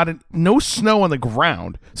 No snow on the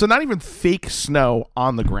ground. So not even fake snow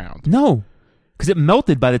on the ground. No, because it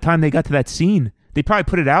melted by the time they got to that scene. They probably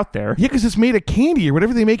put it out there. Yeah, because it's made of candy or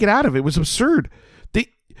whatever they make it out of. It was absurd.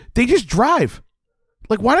 They just drive.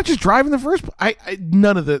 Like, why not just drive in the first place?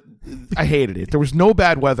 I hated it. There was no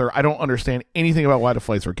bad weather. I don't understand anything about why the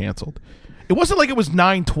flights were canceled. It wasn't like it was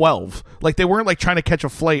 9/12. Like, they weren't like trying to catch a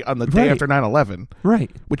flight on the day after 9/11.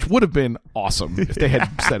 Right. Which would have been awesome if they had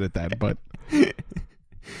said it then, but...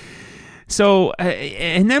 So,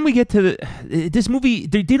 and then we get to this movie.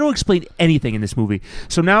 They don't explain anything in this movie.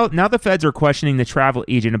 So now the feds are questioning the travel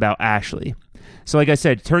agent about Ashley. So, like I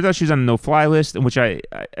said, turns out she's on the no-fly list, which I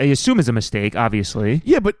assume is a mistake, obviously.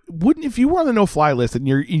 Yeah, but if you were on the no-fly list and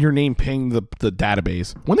your name pinged the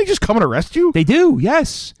database, wouldn't they just come and arrest you? They do,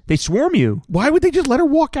 yes. They swarm you. Why would they just let her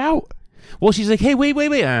walk out? Well, she's like, hey, wait.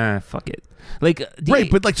 Fuck it. Like, right,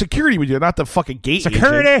 but like security would do, not the fucking gate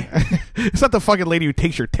security. It's not the fucking lady who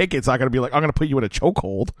takes your ticket. It's not going to be like, I'm going to put you in a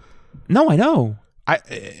chokehold. No, I know.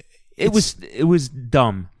 It was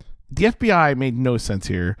dumb. The FBI made no sense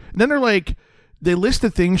here. And then they're like, they list the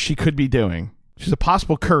things she could be doing. She's a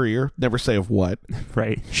possible courier. Never say of what.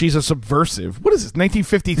 Right. She's a subversive. What is this,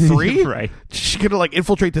 1953? Right. She could like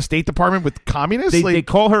infiltrate the State Department with communists? They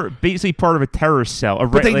call her basically part of a terrorist cell.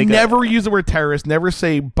 But they never use the word terrorist, never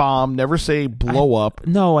say bomb, never say blow up.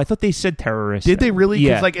 No, I thought they said terrorist. Did they really?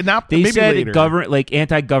 Yeah. Like, not, they maybe said later.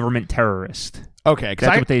 Anti-government terrorist. Okay,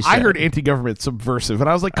 because I heard anti-government subversive, and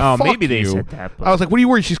I was like, oh, fuck maybe they you. said that. But... I was like, what are you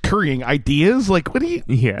worried? She's currying ideas? Like, what are you?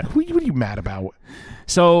 Yeah. What are you mad about?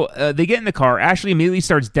 So they get in the car. Ashley immediately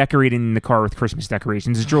starts decorating the car with Christmas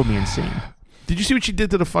decorations. It drove me insane. Did you see what she did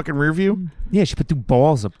to the fucking rear view? Yeah, she put 2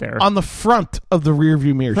 balls up there. On the front of the rear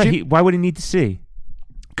view mirror. Right, why would he need to see?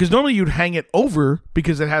 Because normally you'd hang it over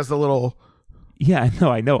because it has the little... Yeah,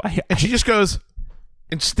 I know. And she just goes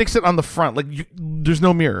and sticks it on the front. Like, there's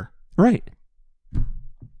no mirror. Right.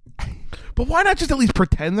 But why not just at least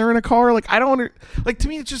pretend they're in a car? Like, I don't like, to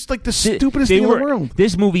me, it's just like the stupidest thing in the world.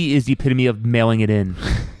 This movie is the epitome of mailing it in.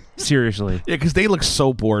 Seriously. Yeah, because they look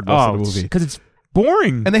so bored most of the movie. Because it's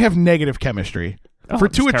boring. And they have negative chemistry. For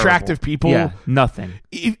 2 attractive people. Yeah, nothing.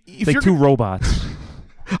 If like 2 robots.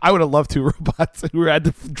 I would have loved 2 robots who had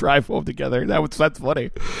to drive home together. That's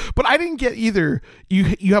funny. But I didn't get either.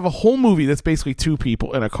 You have a whole movie that's basically 2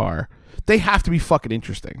 people in a car. They have to be fucking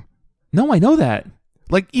interesting. No, I know that.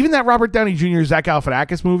 Like, even that Robert Downey Jr. Zach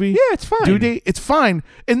Galifianakis movie. Yeah, it's fine. It's fine.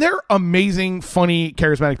 And they're amazing, funny,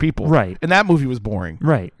 charismatic people. Right. And that movie was boring.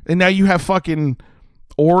 Right. And now you have fucking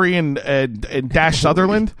Ori and Dash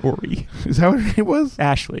Sutherland. Ori. Is that what her name was?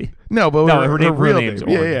 Ashley. No, but her real name's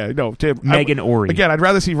Ori. Yeah. No, Tim. Megan Ori. Again, I'd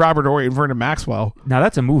rather see Robert Ori and Vernon Maxwell. Now,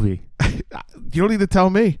 that's a movie. You don't need to tell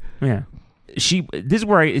me. Yeah. This is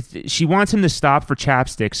where she wants him to stop for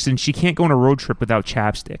chapstick since she can't go on a road trip without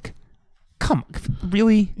chapstick. Come on,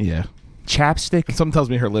 really? Yeah. Chapstick? Something tells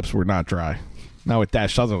me her lips were not dry. Not with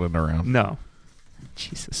Dash Sutherland around. No.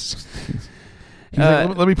 Jesus. He's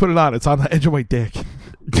like, let me put it on. It's on the edge of my dick.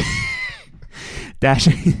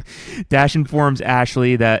 Dash informs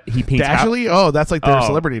Ashley that he paints... Dashley? Oh, that's like their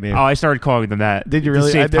celebrity name. Oh, I started calling them that. Did you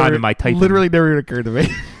really? To save time in my typing. Literally never even occurred to me.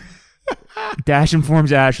 Dash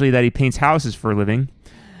informs Ashley that he paints houses for a living.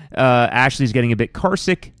 Ashley's getting a bit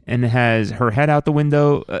carsick and has her head out the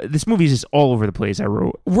window. This movie's just all over the place, I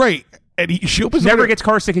wrote. Right. And she opens never gets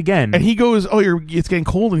carsick again. And he goes, oh, it's getting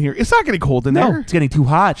cold in here. It's not getting cold in there. It's getting too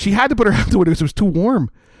hot. She had to put her out the window because it was too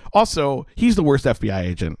warm. Also, he's the worst FBI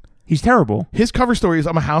agent. He's terrible. His cover story is,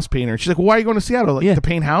 I'm a house painter. She's like, well, why are you going to Seattle? Like, to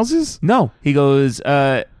paint houses? No. He goes,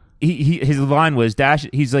 his line was, Dash,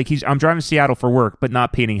 I'm driving to Seattle for work, but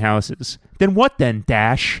not painting houses. Then what then,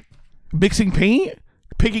 Dash? Mixing paint?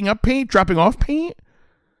 Picking up paint? Dropping off paint?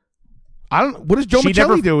 What does Joe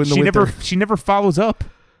Michelli do in the winter? She never follows up.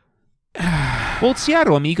 Well, it's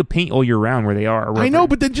Seattle. I mean, you could paint all year round where they are. I know,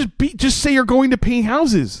 but then just say you're going to paint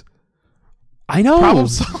houses. I know. Problem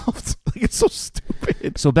solved. Like, it's so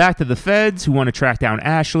stupid. So back to the feds who want to track down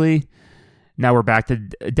Ashley. Now we're back to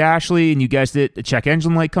Dashley, and you guessed it, the check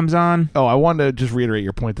engine light comes on. Oh, I wanted to just reiterate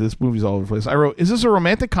your point that this movie's all over the place. I wrote, is this a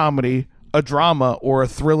romantic comedy, a drama, or a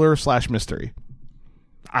thriller / mystery?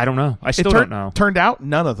 I don't know. I still don't know. Turned out,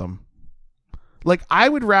 none of them. Like, I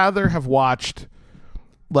would rather have watched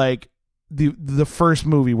like the first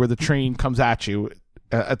movie where the train comes at you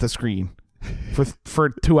at the screen for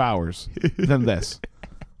 2 hours than this.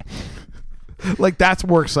 Like, that's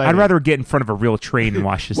more exciting. I'd rather get in front of a real train and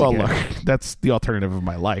watch this again. Look, that's the alternative of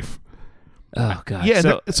my life. Oh, God.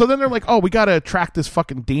 Yeah, so then they're like, oh, we got to track this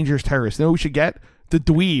fucking dangerous terrorist. You know what we should get? The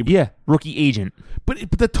dweeb. Yeah, rookie agent.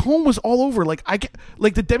 But the tone was all over. Like,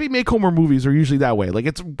 the Debbie Macomber movies are usually that way. Like,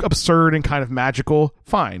 it's absurd and kind of magical.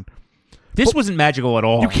 Fine. This wasn't magical at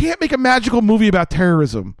all. You can't make a magical movie about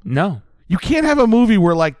terrorism. No. You can't have a movie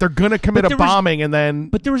where, like, they're going to commit a bombing and then...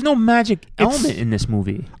 But there was no magic element in this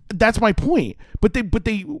movie. That's my point. But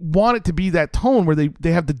they want it to be that tone where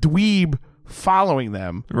they have the dweeb following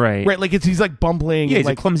them. Right. Right, like, he's, like, bumbling. Yeah, and, he's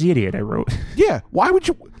like, a clumsy idiot, I wrote. Yeah, why would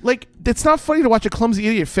you... Like, it's not funny to watch a clumsy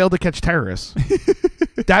idiot fail to catch terrorists.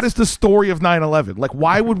 That is the story of 9/11. Like,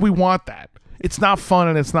 why would we want that? It's not fun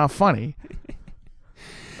and it's not funny.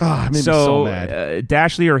 Oh, it made me so mad.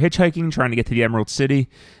 Dashley are hitchhiking, trying to get to the Emerald City.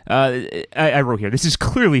 I wrote here, this is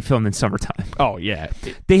clearly filmed in summertime. Oh, yeah.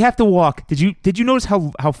 They have to walk. Did you notice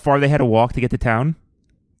how far they had to walk to get to town?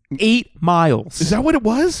 8 miles. Is that what it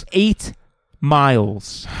was? 8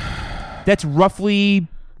 miles. That's roughly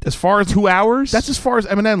as far as 2 hours. That's as far as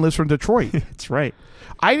Eminem lives from Detroit. That's right.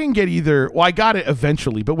 I didn't get either. Well, I got it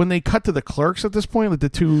eventually, but when they cut to the clerks at this point, like the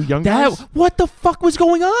two young guys, what the fuck was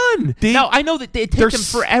going on? Now I know that it takes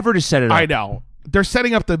them forever to set it up. I know they're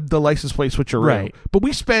setting up the license plate switcheroo, right? But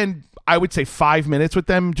we spend, I would say, 5 minutes with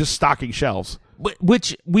them just stocking shelves.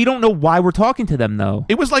 Which we don't know why we're talking to them though.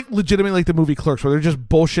 It was like legitimately like the movie Clerks, where they're just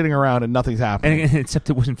bullshitting around and nothing's happening.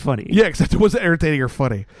 Except it wasn't funny. Yeah, except it wasn't entertaining or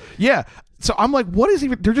funny. Yeah. So I'm like, what is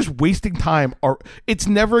even... They're just wasting time. Or it's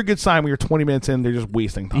never a good sign when you're 20 minutes in, they're just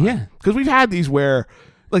wasting time. Yeah. Because we've had these where,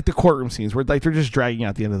 like the courtroom scenes, where like they're just dragging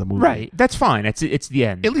out the end of the movie. Right. That's fine. It's the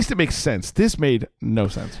end. At least it makes sense. This made no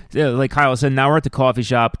sense. Like Kyle said, now we're at the coffee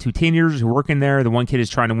shop. 2 teenagers who work in there. The one kid is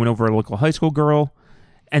trying to win over a local high school girl.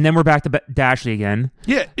 And then we're back to Dashley again.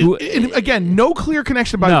 Yeah. And again, no clear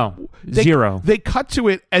connection about zero. They cut to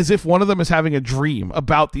it as if one of them is having a dream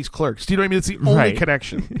about these clerks. Do you know what I mean? It's the only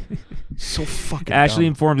connection. So fucking Ashley dumb.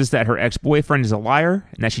 informs us that her ex-boyfriend is a liar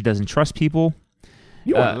and that she doesn't trust people.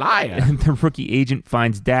 You're a liar. And the rookie agent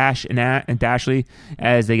finds Dash and Dashley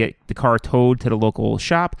as they get the car towed to the local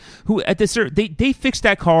shop. Who at this they fixed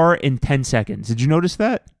that car in 10 seconds. Did you notice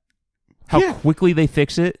that? How quickly they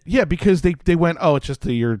fix it? Yeah, because they went, oh, it's just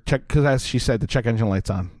your check, because as she said, the check engine light's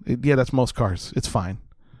on. Yeah, that's most cars. It's fine.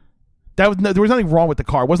 There was nothing wrong with the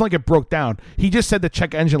car. It wasn't like it broke down. He just said the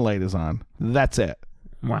check engine light is on. That's it.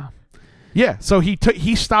 Wow. Yeah, so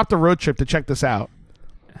he stopped the road trip to check this out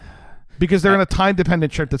because they're on a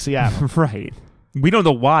time-dependent trip to Seattle. Right. We don't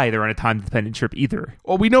know why they're on a time-dependent trip either.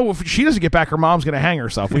 Well, we know if she doesn't get back, her mom's going to hang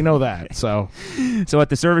herself. We know that. So at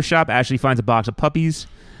the service shop, Ashley finds a box of puppies.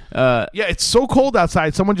 Yeah, it's so cold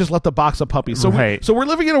outside. Someone just left a box of puppies. So we're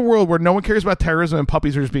living in a world where no one cares about terrorism and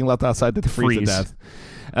puppies are just being left outside to freeze to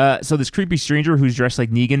death. So this creepy stranger who's dressed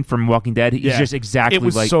like Negan from Walking Dead, he's just exactly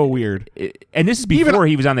like... It was so weird. And this is before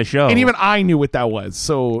he was on the show. And even I knew what that was.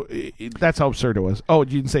 So that's how absurd it was. Oh,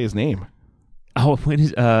 you didn't say his name. Oh, what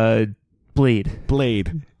is... Blade.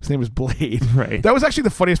 Blade. His name is Blade. Right. That was actually the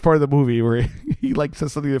funniest part of the movie where he like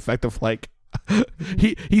says something to the effect of like...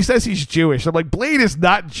 he says he's Jewish. I'm like, Blade is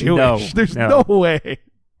not Jewish. No, There's no way.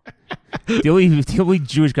 The only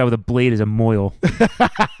Jewish guy with a blade is a Moyle.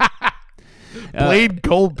 Blade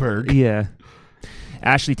Goldberg. Yeah.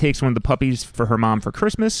 Ashley takes one of the puppies for her mom for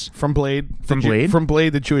Christmas. From Blade. From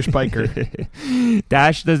Blade, the Jewish biker.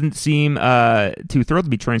 Dash doesn't seem too thrilled to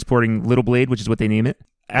be transporting Little Blade, which is what they name it.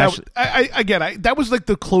 That was like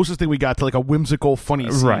the closest thing we got to like a whimsical, funny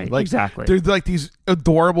scene. Right, like, exactly. There's like these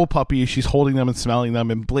adorable puppies. She's holding them and smelling them,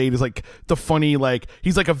 and Blade is like the funny, like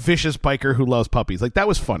he's like a vicious biker who loves puppies. Like that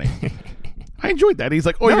was funny. I enjoyed that. He's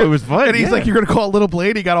like, oh, it was fun. And he's like, you're gonna call it Little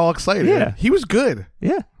Blade. He got all excited. Yeah, he was good.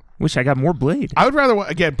 Yeah. Wish I got more Blade. I would rather,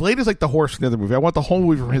 again, Blade is like the horse in the other movie. I want the whole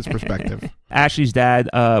movie from his perspective. Ashley's dad,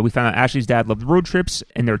 we found out Ashley's dad loved road trips,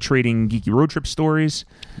 and they're trading geeky road trip stories.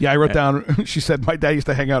 Yeah, I wrote down, she said, my dad used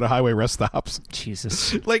to hang out at highway rest stops.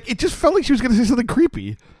 Jesus. Like, it just felt like she was going to say something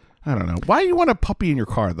creepy. I don't know. Why do you want a puppy in your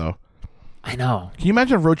car, though? I know. Can you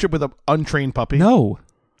imagine a road trip with an untrained puppy? No.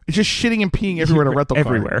 It's just shitting and peeing everywhere in a rental car.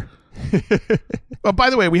 Everywhere. Oh,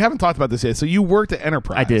 by the way, we haven't talked about this yet. So you worked at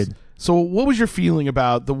Enterprise. I did. So what was your feeling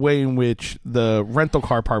about the way in which the rental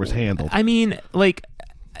car part was handled? I mean, like,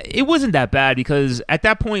 it wasn't that bad because at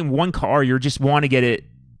that point, one car, you just want to get it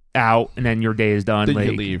out and then your day is done. Then like,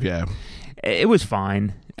 you leave, yeah. It was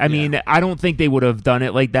fine. I mean, I don't think they would have done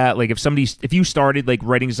it like that. Like, if you started, like,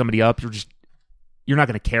 writing somebody up, you're just you're not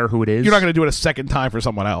going to care who it is. You're not going to do it a second time for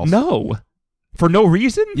someone else. No. For no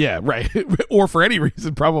reason? Yeah, right. Or for any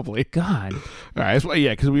reason, probably. God. All right.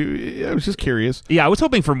 Yeah, because I was just curious. Yeah, I was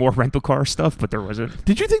hoping for more rental car stuff, but there wasn't.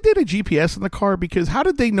 Did you think they had a GPS in the car? Because how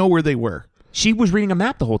did they know where they were? She was reading a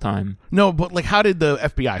map the whole time. No, but like, how did the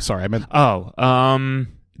FBI? Sorry, I meant.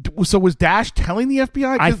 So was Dash telling the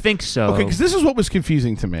FBI? I think so. Okay, because this is what was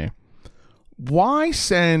confusing to me. Why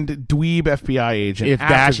send dweeb FBI agent if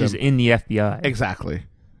after Dash them? is in the FBI? Exactly.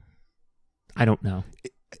 I don't know.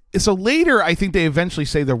 So later, I think they eventually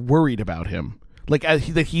say they're worried about him, like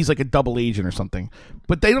that he's like a double agent or something.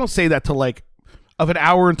 But they don't say that till like of an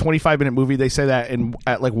hour and 25-minute movie. They say that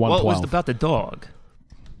at like 1:12. Well, it was about the dog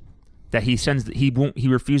that he sends. He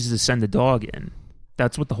refuses to send the dog in.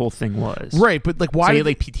 That's what the whole thing was. Right, but like why? So he had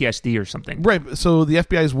like PTSD or something. Right, so the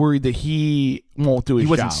FBI is worried that he won't do his job. He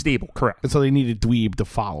wasn't stable, correct. And so they needed dweeb to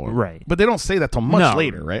follow him. Right. But they don't say that till much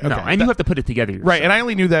later, right? No, and you have to put it together yourself. Right, and I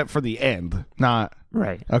only knew that for the end, not...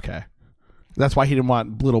 Right. Okay. That's why he didn't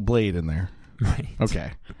want Little Blade in there. Right.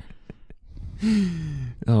 Okay.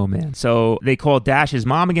 Oh, man. So they call Dash's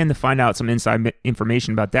mom again to find out some inside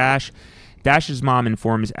information about Dash. Dash's mom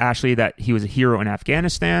informs Ashley that he was a hero in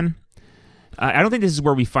Afghanistan. I don't think this is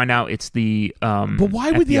where we find out it's the but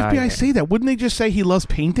why would the FBI say that? Wouldn't they just say he loves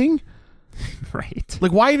painting? Right.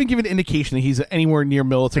 Like, why even give an indication that he's anywhere near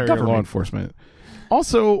military or law enforcement?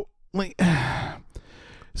 Also, like,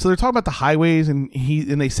 so they're talking about the highways, and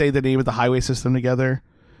they say the name of the highway system together.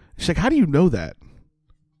 She's like, how do you know that?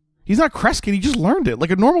 He's not Kreskin. He just learned it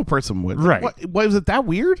like a normal person would. Right. What, was it that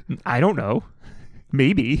weird? I don't know.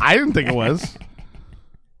 Maybe. I didn't think it was.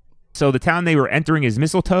 So the town they were entering is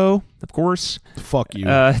Mistletoe, of course. Fuck you.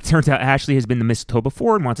 It turns out Ashley has been to Mistletoe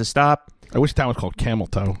before and wants to stop. I wish the town was called Camel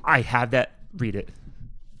Toe. I have that. Read it.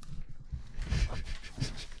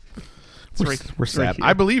 We're sad. right here.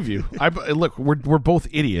 I believe you. Look, we're both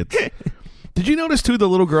idiots. Did you notice too the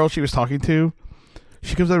little girl she was talking to?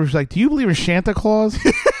 She comes over and she's like, "Do you believe in Santa Claus?"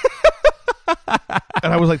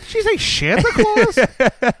 And I was like, "Did she say Santa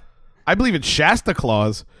Claus?" I believe in Shasta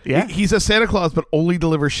Claus. Yeah. He's a Santa Claus, but only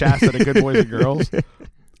delivers Shasta to good boys and girls.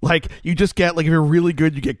 Like, you just get, like, if you're really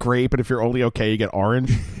good, you get grape, and if you're only okay, you get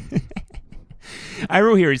orange. I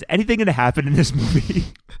wrote here, is anything going to happen in this movie?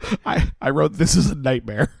 I wrote, this is a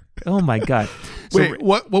nightmare. Oh, my God. Wait,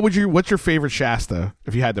 what's your favorite Shasta,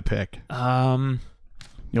 if you had to pick? You want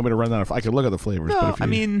me to run that? I could look at the flavors. No, but if you, I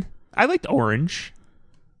mean, I liked orange.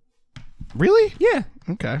 Really? Yeah.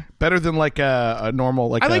 Okay. Better than, like, a normal,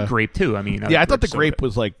 like, I like grape, too. I mean, I thought the grape soda.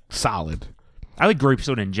 was, like, solid. I like grape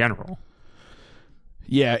soda in general.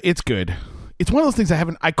 Yeah, it's good. It's one of those things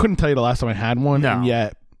I couldn't tell you the last time I had one, and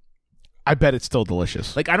yet I bet it's still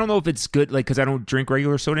delicious. Like, I don't know if it's good, like, because I don't drink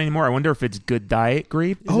regular soda anymore. I wonder if it's good diet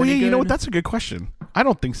grape. Oh, yeah, you know what? That's a good question. I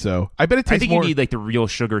don't think so. I bet it tastes more... you need, like, the real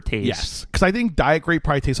sugar taste. Yes, because I think diet grape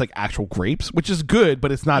probably tastes like actual grapes, which is good,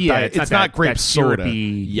 but it's not diet. It's not grape soda. Syrupy,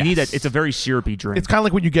 Yes. You need that. It's a very syrupy drink. It's kind of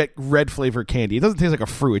like when you get red flavored candy. It doesn't taste like a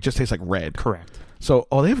fruit. It just tastes like red. Correct. So,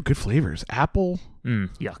 they have good flavors. Apple.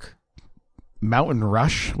 Yuck. Mountain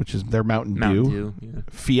Rush, which is their Mountain Dew. Yeah.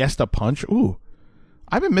 Fiesta Punch. Ooh,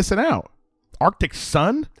 I've been missing out. Arctic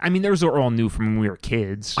Sun. I mean, those are all new from when we were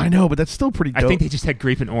kids. I know, but that's still pretty dope. I think they just had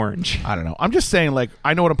grape and orange. I don't know. I'm just saying, like,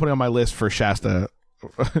 I know what I'm putting on my list for Shasta.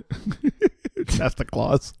 Shasta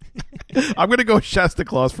Claus. I'm going to go Shasta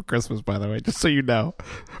Claus for Christmas, by the way, just so you know.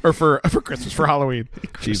 Or for Christmas, for Halloween.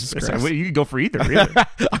 Jesus Christ. You can go for either, really.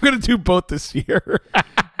 I'm going to do both this year.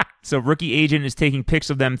 So rookie agent is taking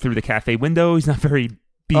pics of them through the cafe window. He's not very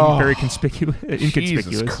inconspicuous.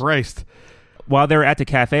 Jesus Christ. While they're at the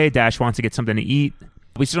cafe, Dash wants to get something to eat.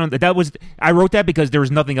 We still don't, I wrote that because there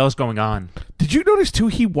was nothing else going on. Did you notice too?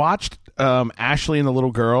 He watched Ashley and the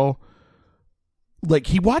little girl. Like,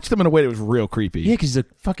 he watched them in a way that was real creepy. Yeah, because he's a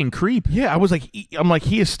fucking creep. Yeah, I'm like,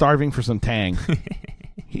 he is starving for some Tang.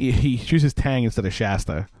 he chooses Tang instead of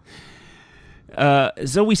Shasta.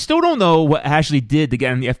 So we still don't know what Ashley did to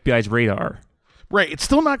get on the FBI's radar. Right, it's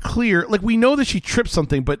still not clear. Like, we know that she tripped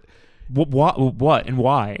something, but what and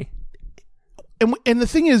why? And the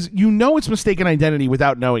thing is, it's mistaken identity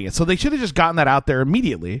without knowing it. So they should have just gotten that out there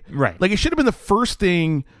immediately. Right. Like, it should have been the first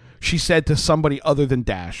thing she said to somebody other than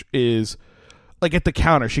Dash is, like, at the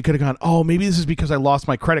counter, she could have gone, "Oh, maybe this is because I lost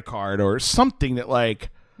my credit card," or something that, like...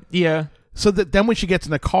 Yeah. So that then when she gets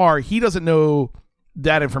in the car, he doesn't know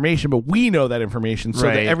that information, but we know that information, so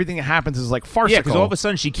that everything that happens is, like, farcical. Yeah, because all of a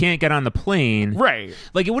sudden she can't get on the plane. Right.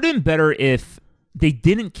 Like, it would have been better if they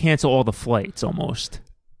didn't cancel all the flights, almost.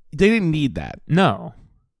 They didn't need that. No.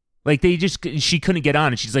 Like she couldn't get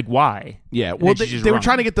on, and she's like, "Why?" Yeah, well, they were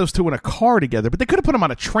trying to get those two in a car together, but they could have put them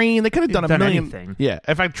on a train. They could have done a million anything. Yeah,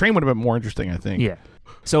 in fact, train would have been more interesting, I think. Yeah.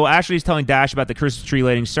 So Ashley's telling Dash about the Christmas tree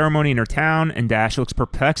lighting ceremony in her town, and Dash looks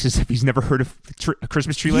perplexed as if he's never heard of a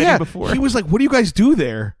Christmas tree lighting before. He was like, "What do you guys do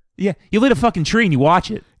there?" Yeah, you lit a fucking tree and you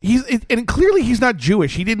watch it. And clearly he's not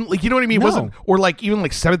Jewish. He didn't you know what I mean? No. Wasn't or like even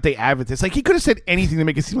like Seventh-day Adventist. Like he could have said anything to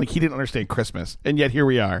make it seem like he didn't understand Christmas, and yet here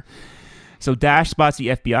we are. So Dash spots the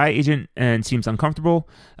FBI agent and seems uncomfortable.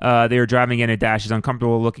 They are driving in, and Dash is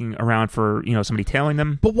uncomfortable, looking around for somebody tailing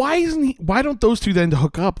them. But why don't those two then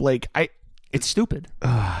hook up? It's stupid.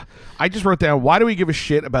 I just wrote down, why do we give a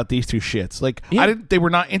shit about these two shits? Like they were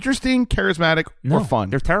not interesting, charismatic, or fun.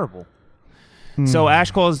 They're terrible. So Ash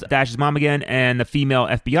calls Dash's mom again, and the female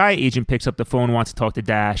FBI agent picks up the phone and wants to talk to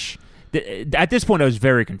Dash. At this point, I was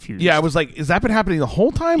very confused. Yeah, I was like, "Is that been happening the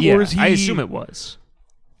whole time?" Yeah, or is he? I assume it was.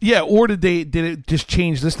 Yeah, or did it just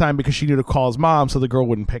change this time because she knew to call his mom, so the girl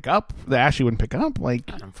wouldn't pick up? The Ashley wouldn't pick up.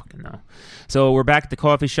 Like, I don't fucking know. So we're back at the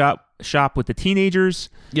coffee shop with the teenagers.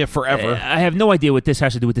 Yeah, forever. I have no idea what this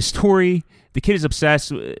has to do with the story. The kid is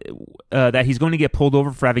obsessed that he's going to get pulled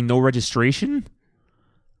over for having no registration.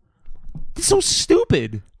 It's so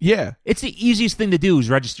stupid. Yeah. It's the easiest thing to do is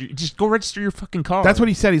register. Just go register your fucking car. That's what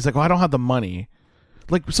he said. He's like, "Oh, I don't have the money."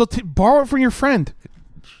 Like, so borrow it from your friend.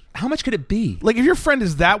 How much could it be? Like, if your friend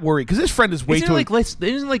is that worried, because his friend is way too... Isn't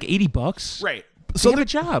it like $80? Right. So he has a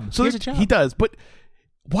job. So he has a job. He does. But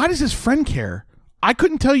why does his friend care? I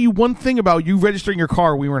couldn't tell you one thing about you registering your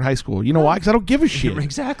car when we were in high school. You know why? Because I don't give a shit.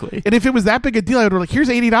 Exactly. And if it was that big a deal, I would be like, "Here's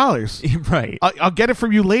 $80. Right. I'll get it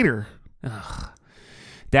from you later." Ugh.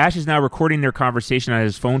 Dash is now recording their conversation on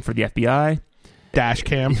his phone for the FBI. Dash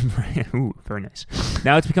cam. Ooh, very nice.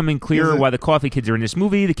 Now it's becoming clearer why the coffee kids are in this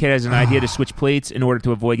movie. The kid has an idea to switch plates in order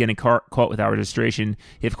to avoid getting caught without registration.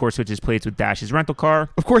 He, of course, switches plates with Dash's rental car.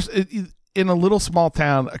 Of course, in a little small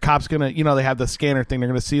town, a cop's going to, they have the scanner thing. They're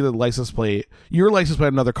going to see the license plate. Your license plate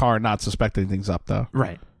on another car and not suspect anything's up, though.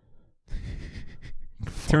 Right.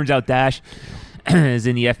 Turns out Dash is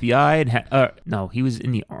in the FBI. And no, he was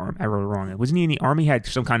in the Army. I wrote it wrong. Wasn't he in the Army? He had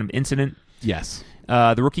some kind of incident. Yes.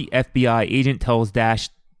 The rookie FBI agent tells Dash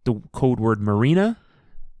the code word Marina.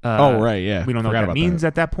 Right, yeah. We don't know what that means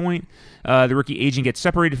at that point. The rookie agent gets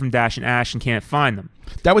separated from Dash and Ash and can't find them.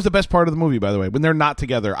 That was the best part of the movie, by the way. When they're not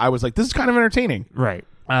together, I was like, this is kind of entertaining. Right.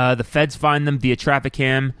 The feds find them via traffic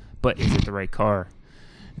cam, but is it the right car?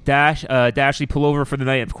 Dashley pull over for the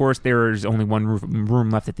night. Of course, there's only one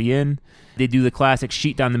room left at the inn. They do the classic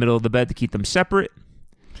sheet down the middle of the bed to keep them separate.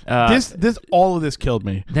 All of this killed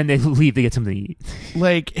me. Then they leave to get something to eat.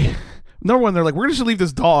 Like, number one, they're like, "We're just gonna leave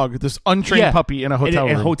this dog, this untrained puppy, in a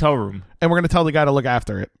hotel room, and we're gonna tell the guy to look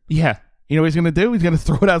after it." Yeah. You know what he's gonna do? He's gonna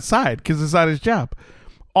throw it outside because it's not his job.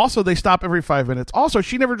 Also, they stop every 5 minutes. Also,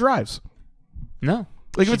 she never drives. No.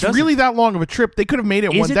 Like, if it's really that long of a trip, they could have made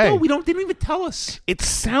it one day. Though? They didn't even tell us. It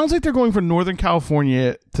sounds like they're going from Northern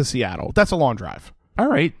California to Seattle. That's a long drive. All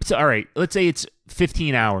right. Let's say it's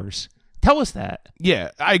 15 hours. Tell us that.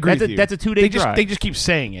 Yeah, I agree with you. That's a 2-day drive. They just keep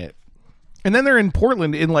saying it. And then they're in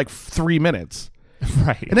Portland in like 3 minutes.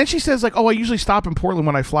 Right. And then she says like, "Oh, I usually stop in Portland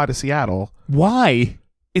when I fly to Seattle." Why?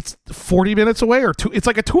 It's 40 minutes away it's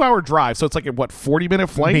like a 2-hour drive. So it's like a 40-minute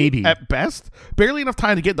flight? Maybe. At best. Barely enough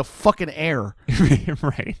time to get in the fucking air.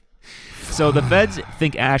 Right. So the feds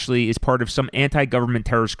think Ashley is part of some anti-government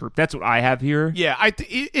terrorist group. That's what I have here. Yeah,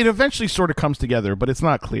 it eventually sort of comes together, but it's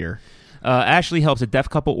not clear. Ashley helps a deaf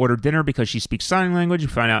couple order dinner because she speaks sign language. We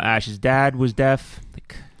find out Ash's dad was deaf.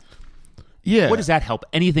 Yeah. What does that help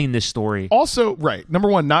anything in this story? Also, right. Number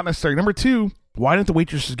one, not necessary. Number two, why didn't the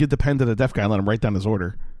waitress just give the pen to the deaf guy and let him write down his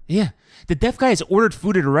order? Yeah. The deaf guy has ordered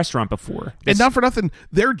food at a restaurant before. And not for nothing,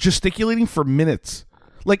 they're gesticulating for minutes.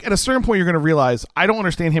 Like, at a certain point, you're going to realize, I don't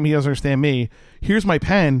understand him, he doesn't understand me. Here's my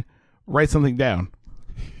pen. Write something down.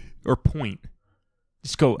 Or point.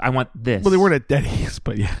 Just go, I want this. Well, they weren't at Denny's,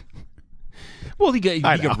 but yeah. Well, he could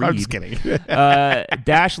read. I'm just kidding.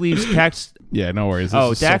 Dash leaves text. Yeah, no worries.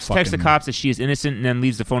 Dash texts the cops that she is innocent and then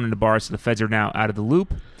leaves the phone in the bar, so the feds are now out of the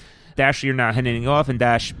loop. Dash, you're now heading off, and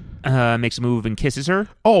Dash makes a move and kisses her.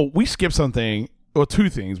 Oh, we skipped something. Well, two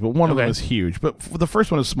things, but one of them is huge. But the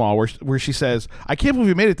first one is small, where she says, "I can't believe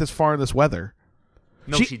we made it this far in this weather."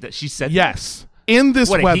 No, she said yes. That. In this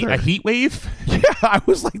weather. A heat wave? Yeah, I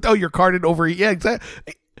was like, "Oh, your car didn't overheat." Yeah,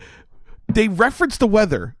 exactly. They referenced the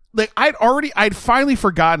weather. Like, I'd finally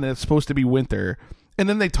forgotten it's supposed to be winter, and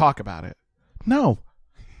then they talk about it. No.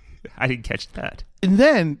 I didn't catch that. And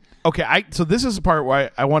then, okay, so this is the part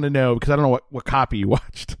where I want to know, because I don't know what copy you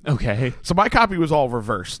watched. Okay. So my copy was all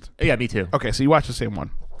reversed. Yeah, me too. Okay, so you watched the same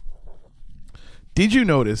one. Did you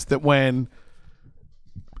notice that when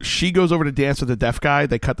she goes over to dance with the deaf guy,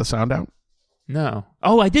 they cut the sound out. No.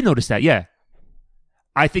 Oh, I did notice that. Yeah.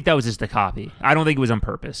 I think that was just a copy. I don't think it was on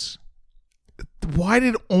purpose. Why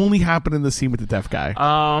did it only happen in the scene with the deaf guy?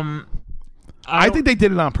 I think they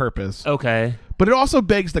did it on purpose. Okay. But it also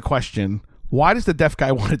begs the question, why does the deaf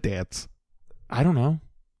guy want to dance? I don't know.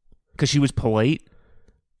 Because she was polite.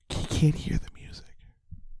 He can't hear the music.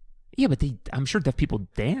 Yeah, but I'm sure deaf people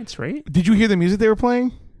dance, right? Did you hear the music they were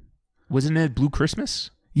playing? Wasn't it Blue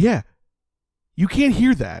Christmas? Yeah. You can't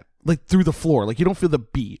hear that, like, through the floor. Like, you don't feel the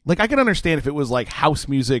beat. Like, I can understand if it was, like, house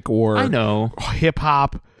music or... I know.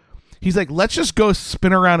 Hip-hop. He's like, let's just go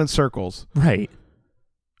spin around in circles. Right.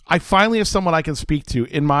 I finally have someone I can speak to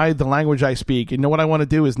in the language I speak. And know what I want to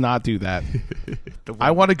do is not do that.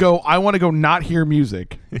 I want to go not hear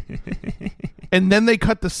music. And then they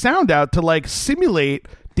cut the sound out to, like, simulate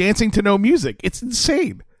dancing to no music. It's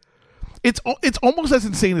insane. It's almost as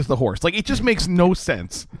insane as the horse. Like, it just makes no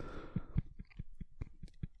sense.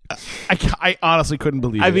 I honestly couldn't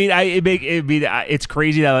believe it. I mean, it's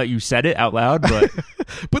crazy that you said it out loud, but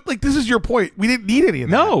but like, this is your point. We didn't need any of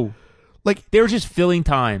that. No, like they were just filling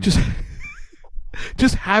time.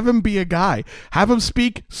 Just have him be a guy. Have him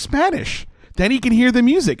speak Spanish. Then he can hear the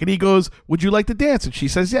music, and he goes, "Would you like to dance?" And she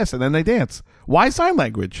says yes, and then they dance. Why sign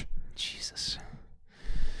language? Jesus.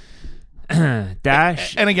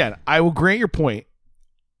 Dash. And again, I will grant your point.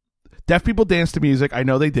 Deaf people dance to music. I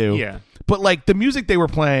know they do. Yeah. But like the music they were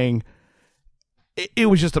playing, it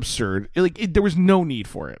was just absurd. There was no need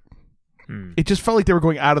for it. It just felt like they were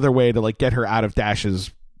going out of their way to like get her out of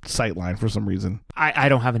Dash's sight line for some reason. I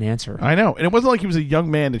don't have an answer. I know. And it wasn't like he was a young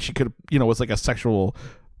man that she could, was like a sexual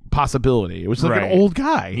possibility. It was like an old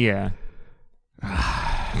guy. Yeah.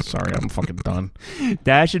 Sorry, I'm fucking done.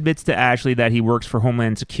 Dash admits to Ashley that he works for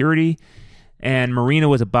Homeland Security, and Marina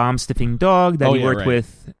was a bomb-sniffing dog that he worked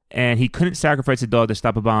with, and he couldn't sacrifice a dog to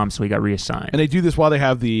stop a bomb, so he got reassigned. And they do this while they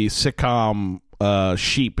have the sitcom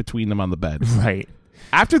sheet between them on the bed. Right.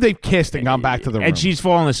 After they've kissed and gone back to the room. And she's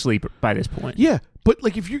fallen asleep by this point. Yeah, but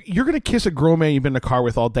like if you're going to kiss a grown man you've been in a car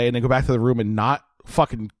with all day and then go back to the room and not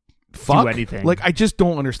fucking fuck? Do anything. Like, I just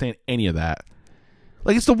don't understand any of that.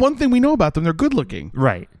 Like, it's the one thing we know about them. They're good looking.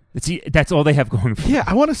 Right. That's all they have going for them. Yeah,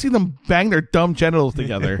 I want to see them bang their dumb genitals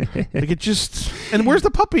together. Like, it just... And where's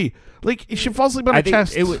the puppy? Like, she falls asleep on her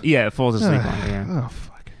chest. It falls asleep on her, yeah. Oh,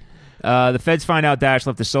 fuck. The feds find out Dash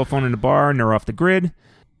left his cell phone in the bar and they're off the grid.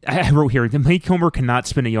 I wrote here, the Macomber cannot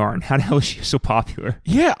spin a yarn. How the hell is she so popular?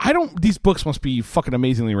 Yeah, these books must be fucking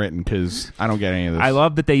amazingly written because I don't get any of this. I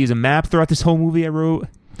love that they use a map throughout this whole movie, I wrote.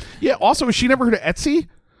 Yeah, also, has she never heard of Etsy?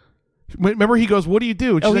 Remember, he goes, what do you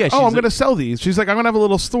do? And she's like, I'm going to sell these. She's like, I'm going to have a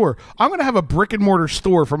little store. I'm going to have a brick and mortar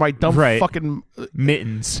store for my dumb fucking...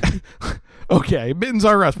 Mittens. Okay, Mittens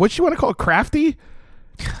R Us. What you want to call it? Crafty?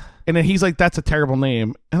 And then he's like, that's a terrible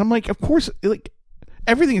name. And I'm like, of course, like,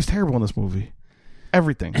 everything is terrible in this movie.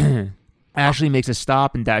 Everything. Ashley makes a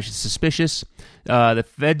stop and Dash is suspicious. The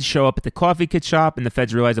feds show up at the coffee kit shop and the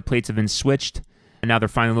feds realize the plates have been switched. And now they're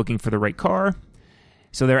finally looking for the right car.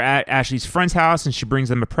 So they're at Ashley's friend's house and she brings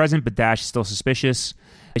them a present, but Dash is still suspicious.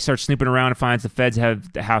 They start snooping around and finds the feds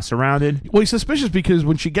have the house surrounded. Well, he's suspicious because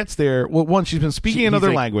when she gets there, well, one, she's been speaking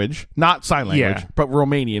another language, not sign language, but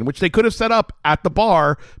Romanian, which they could have set up at the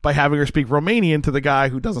bar by having her speak Romanian to the guy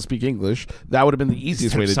who doesn't speak English. That would have been the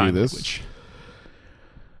easiest way to do this. Language.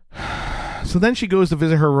 So then she goes to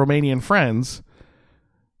visit her Romanian friends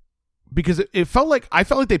because I felt like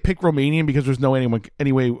they picked Romanian because there's no anyone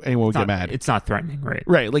would get mad. It's not threatening, right?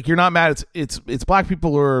 Right, like you're not mad. It's black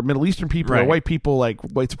people or Middle Eastern people or white people, like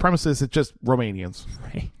white supremacists. It's just Romanians,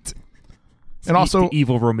 right? And also the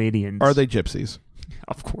evil Romanians. Are they gypsies?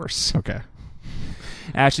 Of course. Okay.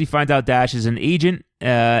 Ashley finds out Dash is an agent,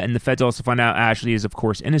 and the feds also find out Ashley is, of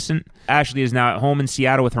course, innocent. Ashley is now at home in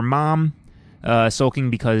Seattle with her mom.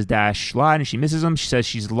 Sulking because Dash lied and she misses him. She says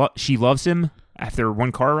she loves him after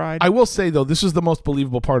one car ride. I will say, though, this is the most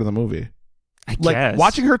believable part of the movie. I guess.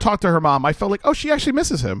 Watching her talk to her mom, I felt like, oh, she actually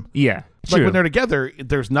misses him. Yeah. Like when they're together,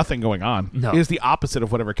 there's nothing going on. No. It is the opposite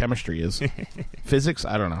of whatever chemistry is. Physics?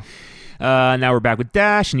 I don't know. Now we're back with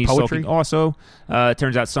Dash, and he's sulking also.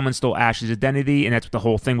 Turns out someone stole Ashley's identity, and that's what the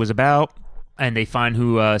whole thing was about. And they find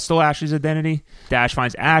who stole Ashley's identity. Dash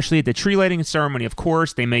finds Ashley at the tree lighting ceremony, of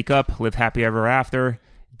course. They make up, live happy ever after.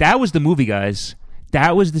 That was the movie, guys.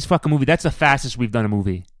 That was this fucking movie. That's the fastest we've done a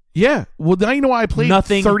movie. Yeah. Well, now you know why I played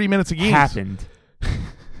 30 minutes of games. Happened.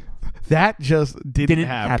 That just didn't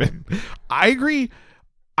happen. I agree.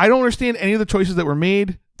 I don't understand any of the choices that were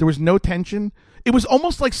made. There was no tension. It was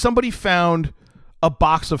almost like somebody found a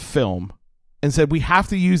box of film and said, we have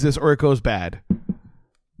to use this or it goes bad.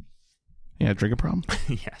 Yeah, drinking problem?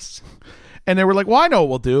 Yes. And they were like, well, I know what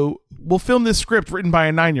we'll do. We'll film this script written by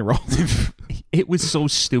a 9-year-old. It was so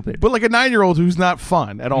stupid. But like a 9-year-old who's not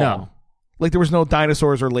fun at all. No. Like there was no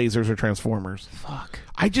dinosaurs or lasers or Transformers. Fuck.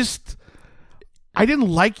 I didn't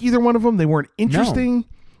like either one of them. They weren't interesting. No.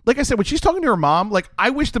 Like I said, when she's talking to her mom, like I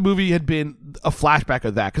wish the movie had been a flashback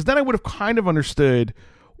of that, because then I would have kind of understood.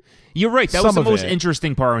 You're right. That was the most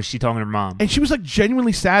interesting part when she's talking to her mom. And she was like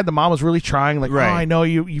genuinely sad. The mom was really trying. Like, right. Oh, I know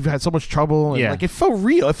you've had so much trouble. And like it felt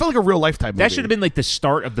real. It felt like a real Lifetime movie. That should have been like the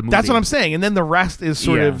start of the movie. That's what I'm saying. And then the rest is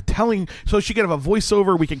sort of telling. So she could have a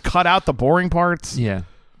voiceover. We can cut out the boring parts. Yeah.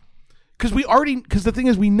 Because the thing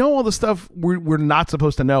is, we know all the stuff we're not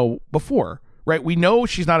supposed to know before, right? We know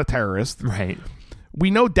she's not a terrorist. Right.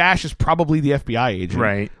 We know Dash is probably the FBI agent.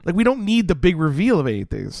 Right. Like, we don't need the big reveal of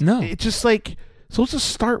anything. No. It's just like, so let's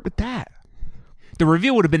just start with that. The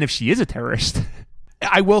reveal would have been if she is a terrorist.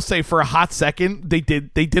 I will say, for a hot second, they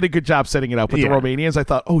did a good job setting it up with the Romanians. I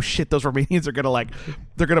thought, oh shit, those Romanians are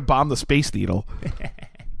they're gonna bomb the Space Needle.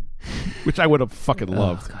 Which I would have fucking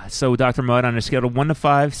loved. Oh, God. So, Dr. Mudd, on a scale of 1 to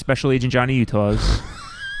 5, Special Agent Johnny Utah's.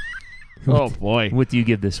 Oh boy. What do you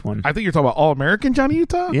give this one? I think you're talking about All-American Johnny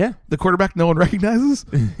Utah? Yeah. The quarterback no one recognizes?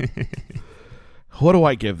 What do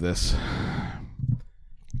I give this?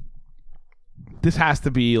 This has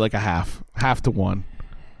to be like a half to 1.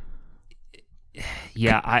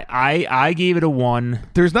 Yeah, I gave it a 1.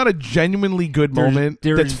 There's not a genuinely good moment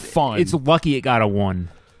that's fun. It's lucky it got a 1.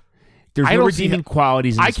 There's no redeeming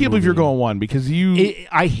qualities in this I can't believe you're going 1 because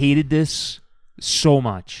I hated this so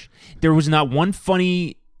much. There was not one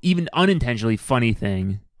funny, even unintentionally funny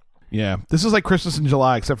thing. Yeah. This is like Christmas in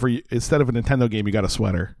July, except for instead of a Nintendo game, you got a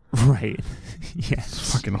sweater. Right. Yes.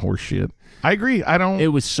 It's fucking horseshit. I agree.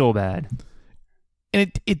 It was so bad.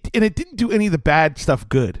 And it didn't do any of the bad stuff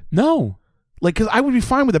good. No. Like, because I would be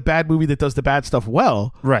fine with a bad movie that does the bad stuff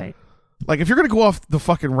well. Right. Like, if you're going to go off the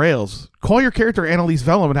fucking rails, call your character Annalise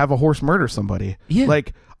Vellum and have a horse murder somebody. Yeah.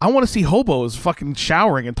 Like, I want to see hobos fucking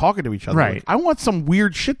showering and talking to each other. Right. Like, I want some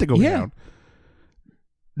weird shit to go down.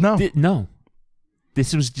 No. No.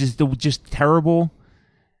 This was just terrible.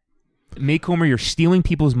 Macomber, you're stealing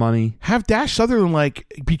people's money. Have Dash Sutherland, like,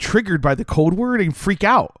 be triggered by the code word and freak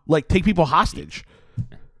out. Like, take people hostage.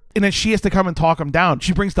 And then she has to come and talk him down.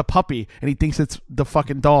 She brings the puppy, and he thinks it's the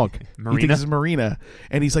fucking dog. Marina? He thinks it's Marina.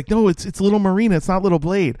 And he's like, no, it's little Marina. It's not little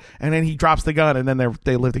Blade. And then he drops the gun, and then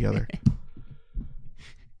they live together.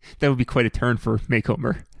 That would be quite a turn for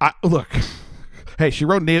Macomber. Look, hey, she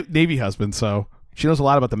wrote Navy Husband, so she knows a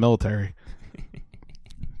lot about the military.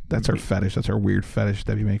 That's her fetish. That's her weird fetish,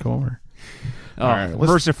 Debbie Macomber. Oh, right,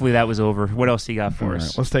 mercifully, that was over. What else you got for us?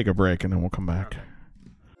 Right, let's take a break, and then we'll come back.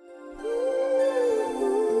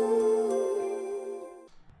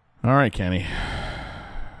 All right, Kenny.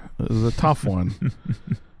 This is a tough one.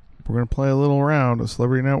 We're going to play a little round of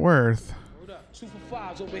Celebrity Net Worth. Word up, 2 for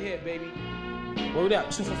 5s over here, baby. Word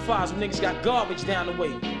up, 2 for 5s. Them niggas got garbage down the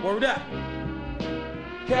way. Word up.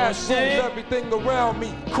 Cash rules everything around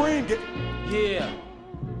me. Cream it. Yeah.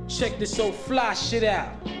 Check this old fly shit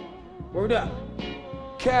out. Word up.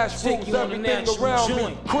 Cash rules everything around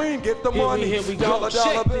me. Cream, get the money. Here we go.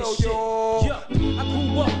 Check this shit. Yeah. I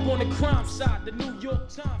grew up on the crime side, the New York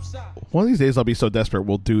Times side. One of these days I'll be so desperate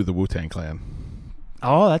we'll do the Wu-Tang Clan.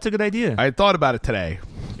 Oh, that's a good idea. I thought about it today,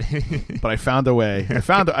 but I found a way.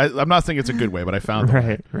 I'm not saying it's a good way, but I found a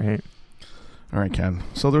way. Right. All right, Ken.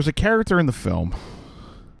 So there's a character in the film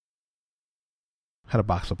had a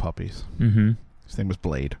box of puppies. Mm-hmm. His name was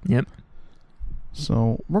Blade. Yep.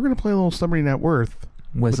 So we're going to play a little Celebrity Net Worth.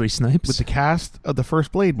 Wesley Snipes. With the cast of the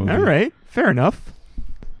first Blade movie. All right. Fair enough.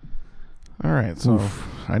 All right. So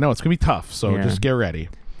I know it's going to be tough, so just get ready.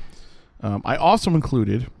 I also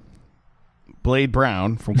included Blade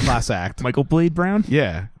Brown from Class Act. Michael Blade Brown?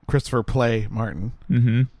 Yeah. Christopher Play Martin.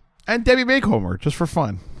 Mm-hmm. And Debbie Macomber, just for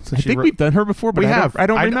fun. I think we've done her before, but I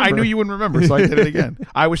don't remember. I knew you wouldn't remember, so I did it again.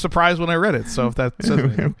 I was surprised when I read it, so if that says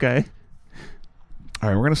anything. Okay. All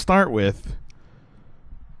right, we're going to start with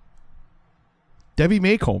Debbie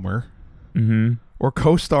Macomber or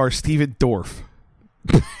co-star Steven Dorff.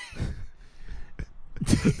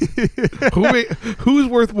 Who's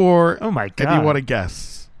worth more? Oh my God. And you want to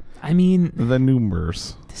guess? I mean, the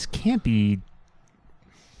numbers. This can't be.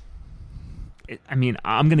 I mean,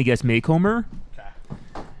 I'm going to guess Macomber.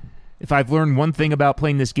 Okay. If I've learned one thing about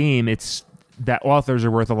playing this game, it's that authors are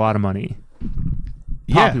worth a lot of money.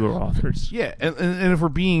 Popular authors. Yeah, and if we're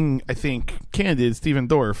being, I think, candid, Steven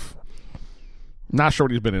Dorff, not sure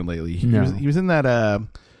what he's been in lately. He was in that...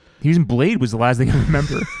 He was in Blade was the last thing I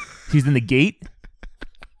remember. He's in The Gate?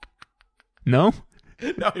 No?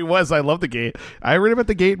 No, he was. I love The Gate. I read about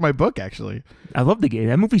The Gate in my book, actually. I love The Gate.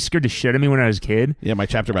 That movie scared the shit out of me when I was a kid. Yeah, my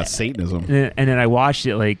chapter about Satanism. And then I watched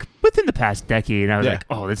it like within the past decade, and I was like,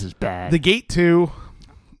 "Oh, this is bad." The Gate 2.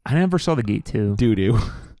 I never saw The Gate 2. Doo-doo.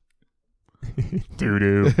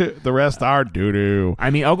 Doo-doo. The rest are doo-doo. I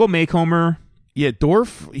mean, I'll go Macomber. Yeah,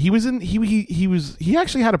 Dorf. He was in. He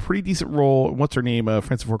actually had a pretty decent role. What's her name?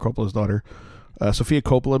 Francis Ford Coppola's daughter. Sofia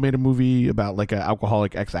Coppola made a movie about like an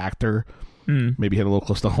alcoholic ex-actor. Maybe hit a little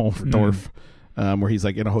close to home for Dorf, where he's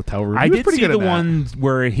like in a hotel room. I did see the one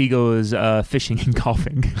where he goes fishing and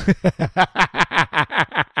golfing.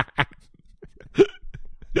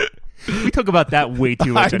 We talk about that way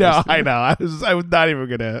too much. I know. I was not even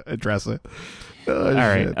gonna address it. All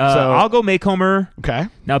right, so I'll go Macomber. Okay.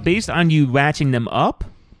 Now, based on you matching them up,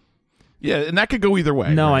 yeah, and that could go either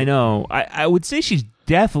way. No, right? I know. I would say she's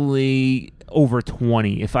definitely over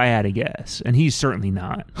 20 if I had to guess, and he's certainly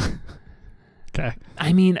not. Okay.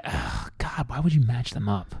 I mean, God, why would you match them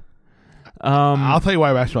up? I'll tell you why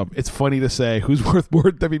I matched them up. It's funny to say who's worth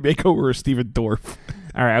more, Debbie Macomber or Steven Dorff.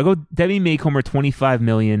 All right, I'll go Debbie Macomber, $25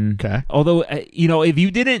 million. Okay. Although,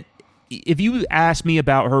 if you asked me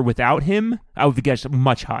about her without him, I would guess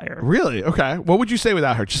much higher. Really? Okay. What would you say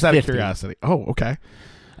without her? Just out 50. of curiosity. Oh, okay.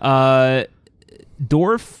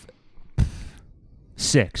 Dorff,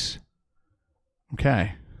 6.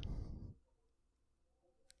 Okay.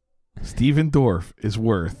 Steven Dorff is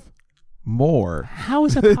worth more. How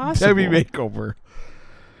is that possible? Debbie Macomber.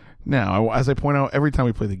 Now, as I point out every time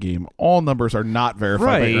we play the game, all numbers are not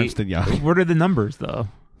verified by Ernst & Young. What are the numbers, though?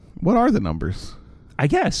 What are the numbers? I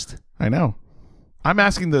guessed. I know. I'm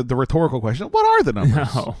asking the rhetorical question. What are the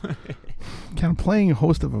numbers? No. I'm playing a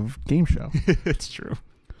host of a game show. It's true.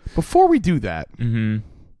 Before we do that, I'm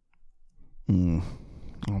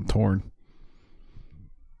torn.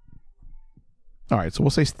 All right, so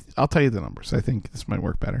we'll say I'll tell you the numbers. I think this might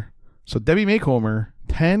work better. So Debbie Macomber,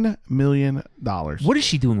 $10 million. What is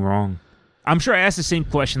she doing wrong? I'm sure I asked the same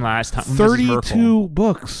question last time. 32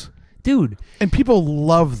 books. Dude. And people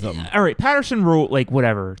love them. All right, Patterson wrote like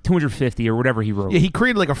whatever, 250 or whatever he wrote. Yeah, he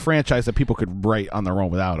created like a franchise that people could write on their own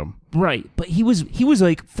without him. Right, but he was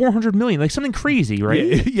like 400 million, like something crazy,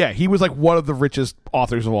 right? Yeah, he was like one of the richest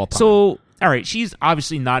authors of all time. So, all right, she's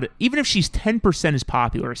obviously not, even if she's 10% as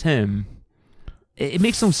popular as him, it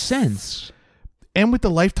makes no sense. And with the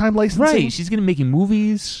Lifetime licensing? Right, she's going to be making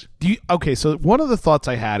movies. Okay, so one of the thoughts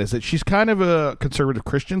I had is that she's kind of a conservative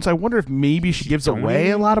Christian, so I wonder if maybe she gives away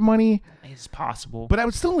a lot of money. It's possible. But I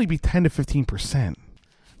would still only be 10 to 15%.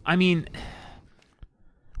 I mean...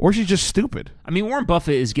 Or she's just stupid. I mean, Warren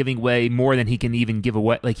Buffett is giving away more than he can even give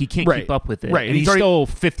away. Like, he can't keep up with it. Right. And he stole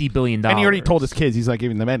 $50 billion. And he already told his kids he's not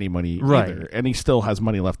giving them any money either. And he still has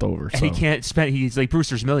money left over. And he can't spend... He's like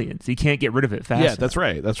Brewster's Millions. He can't get rid of it fast. Yeah, that's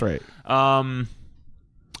right. That's right.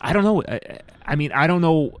 I don't know. I mean, I don't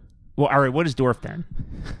know. Well, all right, what is Dorff then?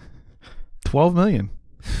 $12 million.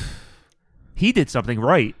 He did something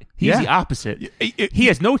right. He's the opposite. He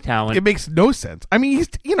has no talent. It makes no sense. I mean, he's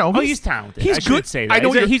talented. He's good. Say that. I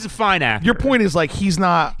know he's a fine actor. Your point is like he's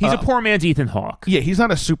not. He's a poor man's Ethan Hawke. Yeah, he's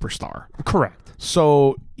not a superstar. Correct.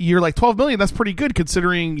 So you're like $12 million. That's pretty good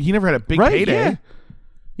considering he never had a big payday.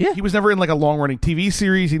 Yeah. He was never in like a long running TV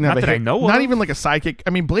series. He didn't have not a that hit. I know Not of. even like a sidekick.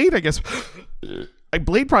 I mean, Blade. I guess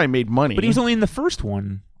Blade probably made money, but he was only in the first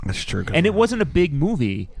one. That's true. And it wasn't a big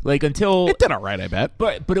movie. Like until it did all right, I bet.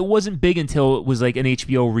 But it wasn't big until it was like an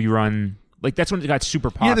HBO rerun. Like that's when it got super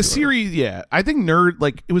popular. Yeah, the series. Yeah, I think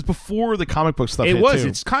it was before the comic book stuff.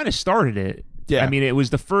 It's kind of started it. Yeah, I mean, it was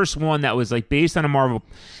the first one that was like based on a Marvel.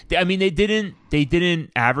 I mean, they didn't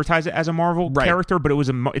advertise it as a Marvel character, but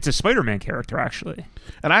it's a Spider-Man character actually.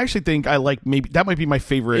 And I actually think maybe that might be my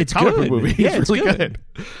favorite it's comic book movie. Yeah, it's really good.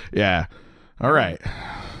 Yeah. All right.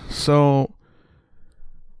 So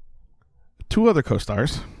 2 other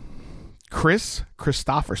co-stars, Chris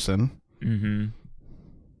Christopherson,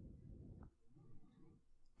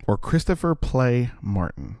 or Christopher Play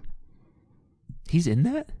Martin. He's in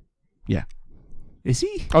that? Yeah. Is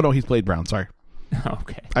he? Oh no, he's Blade Brown. Sorry.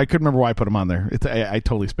 Okay. I couldn't remember why I put him on there. I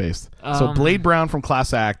totally spaced. So Blade Brown from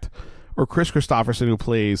Class Act, or Chris Christopherson who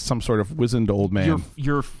plays some sort of wizened old man.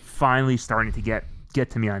 You're finally starting to get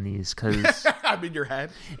to me on these because I'm in your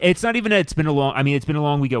head. It's not even. It's been a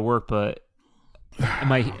long week at work, but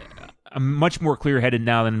I'm much more clear-headed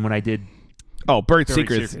now than when I did. Oh, Buried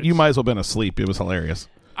Secrets. You might as well have been asleep. It was hilarious.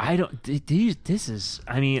 I don't. This is.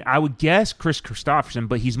 I mean, I would guess Chris Christopherson,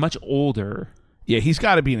 but he's much older. Yeah, he's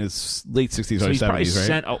got to be in his late 60s or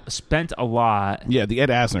 70s, right? Spent a lot. Yeah, the Ed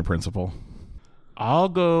Asner principle. I'll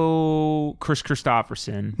go Chris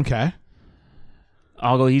Christopherson. Okay.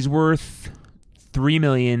 I'll go. He's worth $3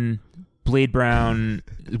 million. Blade Brown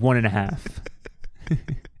 1.5.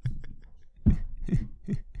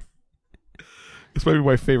 This might be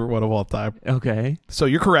my favorite one of all time. Okay. So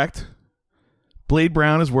you're correct. Blade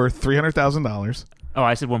Brown is worth $300,000. Oh,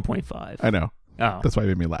 I said 1.5. I know. Oh. That's why it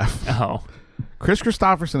made me laugh. Oh. Chris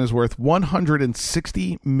Christopherson is worth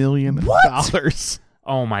 $160 million. What?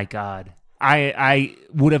 Oh my God. I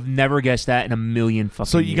would have never guessed that in a million fucking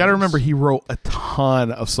So you got to years. remember, he wrote a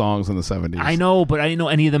ton of songs in the 70s. I know, but I didn't know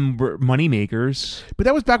any of them were money makers. But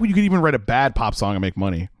that was back when you could even write a bad pop song and make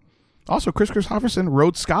money. Also, Chris Christopherson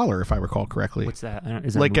wrote Scholar, if I recall correctly. What's that?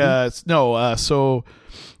 Is that Like, so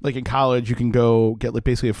like in college, you can go get like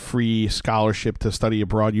basically a free scholarship to study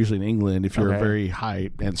abroad, usually in England, if you're a Okay. very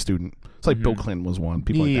high-end student. It's like Bill Clinton was one,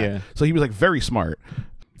 people like Yeah. that. So he was like very smart.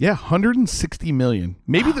 Yeah, $160 million.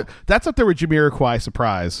 Maybe that's up there with Jamiroquai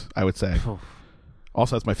Surprise, I would say.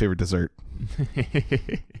 Also, that's my favorite dessert.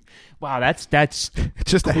 Wow, that's It's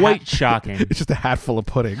just quite shocking. It's just a hat full of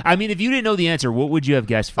pudding. I mean, if you didn't know the answer, what would you have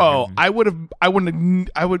guessed for Oh, him? I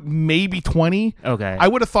would maybe 20. Okay. I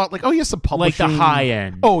would have thought like, oh, yes, some Like publishing. the high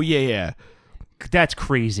end. Oh, yeah. That's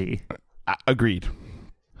crazy. Agreed.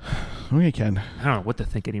 Okay, Ken. I don't know what to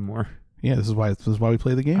think anymore. Yeah, this is why we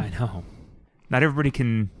play the game. I know. Not everybody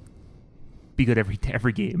can be good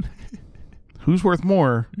every game. Who's worth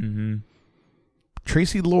more? Mm-hmm.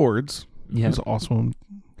 Tracy Lords, Yeah. who's also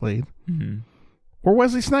played, Mm-hmm. or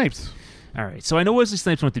Wesley Snipes? All right. So I know Wesley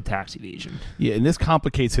Snipes went through tax evasion. Yeah, and this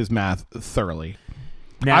complicates his math thoroughly.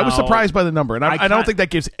 Now, I was surprised by the number, and I don't can't- think that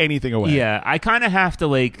gives anything away. Yeah, I kind of have to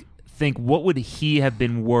like think what would he have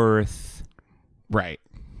been worth Right.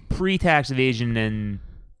 pre-tax evasion and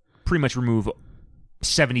pretty much remove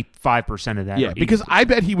 75% of that. Yeah, or because 80%. I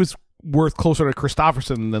bet he was worth closer to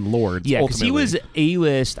Christopherson than Lords. Yeah, because he ultimately. was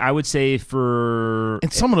A-list, I would say, for in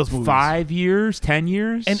some of those movies. 5 years, 10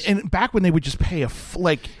 years. And back when they would just pay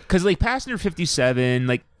like Because, like, Passenger 57,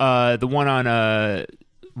 like, the one on,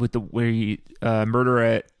 with the, where he, Murder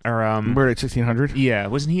at, or, Murder at 1600. yeah,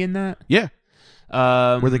 wasn't he in that? Yeah,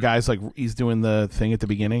 Where where the guy's like he's doing the thing at the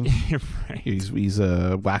beginning. right. He's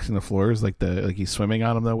waxing the floors like he's swimming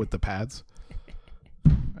on them though with the pads.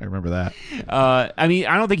 I remember that. I mean,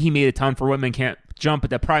 I don't think he made a ton for Women Can't Jump, but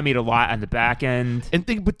that probably made a lot on the back end.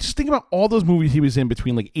 But just think about all those movies he was in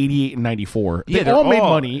between like 88 and 94. Yeah, They they're all made all-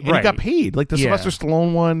 money and he right. got paid. Like the Yeah. Sylvester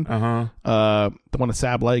Stallone one, Uh-huh. the one that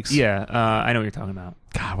Sab likes. Yeah, I know what you're talking about.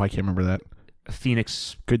 God, why can't I remember that?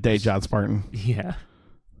 Phoenix. Good Day, John Spartan. Yeah.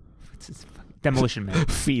 It's Demolition Man.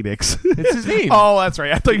 Phoenix. It's his name. Oh, that's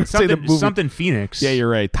right. I thought you were saying the movie. Something Phoenix. Yeah, you're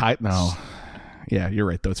right. No. Yeah, you're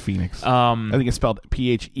right, though. It's Phoenix. I think it's spelled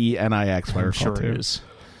Phenix, if I I'm recall, sure too. it is.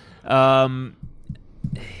 All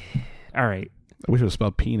right. I wish it was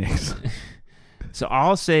spelled Phoenix. So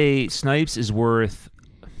I'll say Snipes is worth.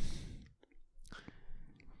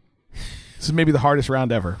 This is maybe the hardest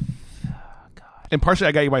round ever. And partially,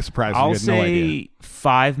 I got you by surprise. I'll You had no idea. say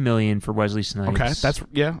 $5 million for Wesley Snipes. Okay,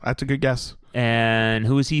 that's a good guess. And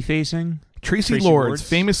who is he facing? Tracy Tracy Lords, Lords.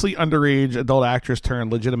 famously underage adult actress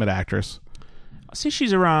turned legitimate actress. I'll say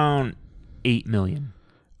she's around $8 million.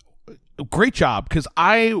 Great job, because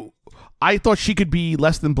I thought she could be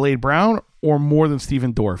less than Blade Brown or more than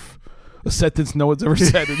Stephen Dorff. A sentence no one's ever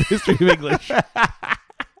said in the history of English.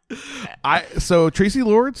 So Tracy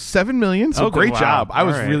Lords, $7 million. So Okay, great wow. job. I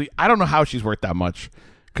was All right. really. I don't know how she's worth that much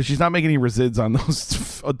because she's not making any resids on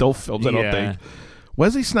those adult films. I don't Yeah. think.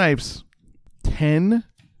 Wesley Snipes, $10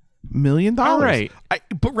 million. All right.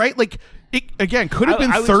 But right, like it again could have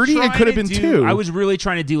been I was 30 and trying could have to been do- 2. I was really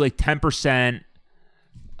trying to do like 10%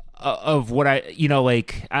 of what I,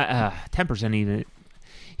 10% even.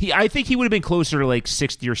 I think he would have been closer to like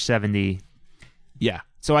 60 or 70. Yeah.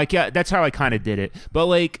 So that's how I kind of did it. But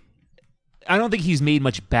like, I don't think he's made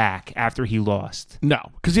much back after he lost. No,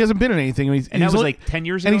 because he hasn't been in anything. And And that was like 10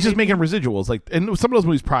 years ago. and he's just maybe? making residuals. Like, and some of those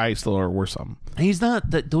movies probably still are worth some. And he's not.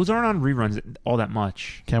 Those aren't on reruns all that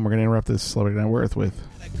much. Cam, we're gonna interrupt this Celebrity Net Worth with.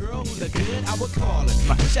 That girl who looked good, I would call her.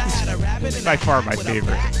 Wish I had a rabbit and By a far hat my with a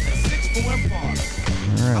favorite. bat and a 6'4" father.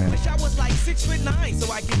 All I right. wish I was like 6'9"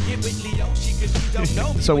 so I could get with Leo. Cause she don't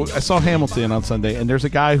know me. So I saw Hamilton on Sunday, and there's a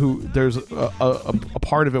guy who there's a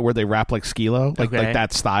part of it where they rap like Skee-Lo, like Okay.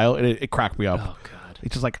 that style, and it cracked me up. Oh God.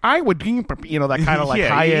 It's just like I would, that kind of like Yeah,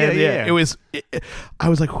 high end. yeah. It was. I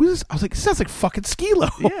was like, who's this? I was like, this sounds like fucking Skee-Lo.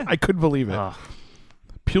 Yeah. I couldn't believe it. Oh.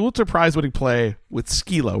 Pulitzer Prize winning play with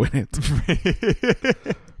Skee-Lo in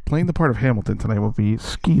it. Playing the part of Hamilton tonight will be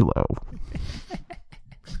Skee-Lo.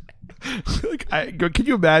 Can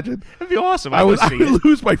you imagine? That'd be awesome. I would see it.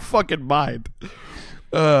 lose my fucking mind.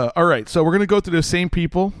 All right, so we're gonna go through the same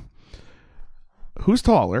people. Who's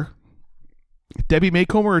taller, Debbie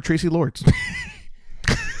Macomber or Tracy Lords?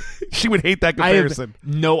 She would hate that I have comparison.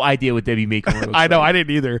 no idea what Debbie Macomber looks I know. like. I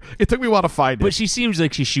didn't either. It took me a while to find it. But she seems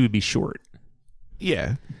like she would be short.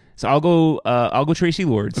 Yeah. So I'll go Tracy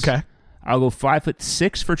Lords. Okay. I'll go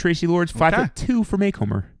 5'6" for Tracy Lords, 5'2" for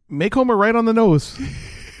Macomber. Macomber right on the nose.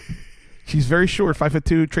 She's very short,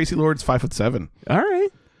 5'2". Tracy Lords 5'7". All right.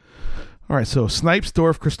 All right. So Snipes,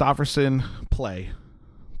 Dorff, Christopherson, play.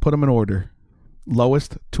 Put them in order.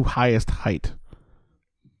 Lowest to highest height.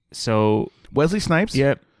 So Wesley Snipes.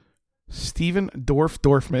 Yep. Stephen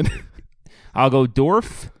Dorfman. I'll go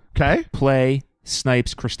Dorff, Okay. play,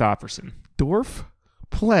 Snipes, Christopherson. Dorff,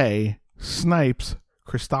 play, Snipes,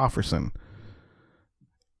 Christopherson.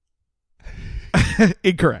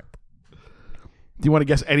 Incorrect. Do you want to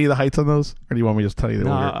guess any of the heights on those? Or do you want me to just tell you the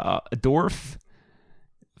order? Dorff,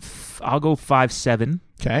 I'll go 5'7".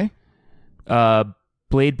 Okay.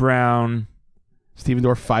 Blade Brown. Stephen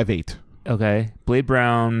Dorff, 5'8". Okay. Blade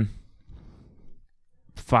Brown,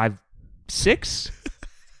 5'6".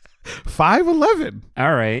 5'11".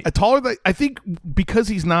 All right. A taller than, I think because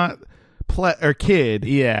he's not kid,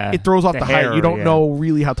 Yeah. it throws off the height. hair, You don't yeah. know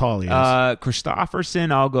really how tall he is. Christopherson,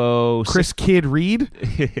 I'll go Chris Kidd Reed.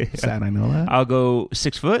 Sad I know that. I'll go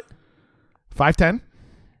 6 foot. 5'10".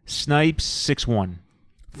 Snipes 6'1".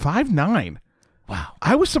 5'9". Wow.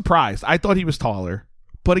 I was surprised. I thought he was taller.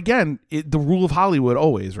 But again, the rule of Hollywood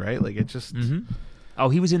always, right? Like it just... Mm-hmm. Oh,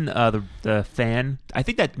 he was in the Fan. I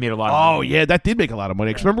think that made a lot of Oh, money. yeah, that did make a lot of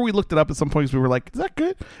money. 'Cause remember we looked it up at some points. We were like, is that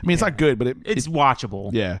good? I mean, it's not good, but It's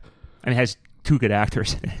watchable. yeah. And it has 2 good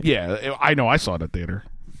actors in it. Yeah, I know. I saw it at theater.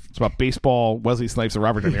 It's about baseball, Wesley Snipes, and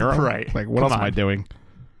Robert De Niro. Right. Like, what Come else am on. I doing?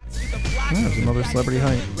 There's another celebrity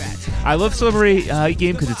height. I love Celebrity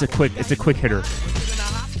Game because it's a quick hitter.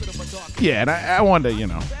 Yeah, and I wanted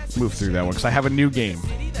to, move through that one because I have a new game.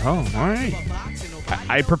 Oh, all right.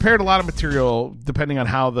 I prepared a lot of material depending on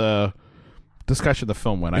how the discussion of the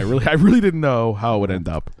film went. I really didn't know how it would end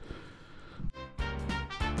up.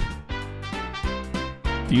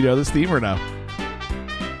 Do you know this theme or no?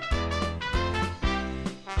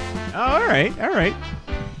 Oh, all right.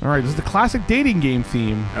 All right, this is the classic dating game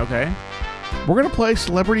theme. Okay. We're going to play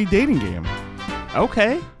celebrity dating game.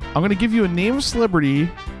 Okay. I'm going to give you a name of celebrity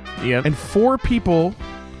Yep. and 4 people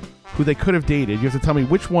who they could have dated. You have to tell me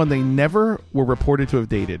which one they never were reported to have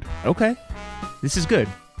dated. Okay. This is good.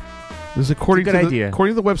 This is according It's a good to idea.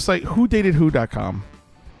 according to the website whodatedwho.com.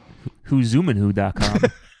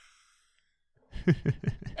 Whozoomandwho.com.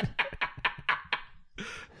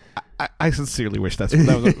 I sincerely wish that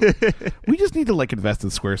was we just need to invest in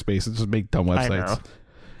Squarespace and just make dumb websites. I know.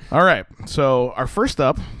 All right. So our first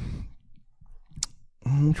up,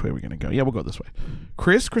 which way are we going to go? Yeah, we'll go this way.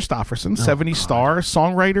 Chris Christopherson, 70 star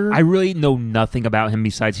songwriter. I really know nothing about him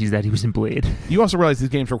besides he was in Blade. You also realize these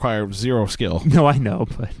games require 0 skill. No, I know,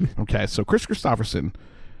 but Okay, so Chris Christopherson.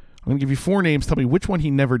 I'm going to give you 4 names. Tell me which one he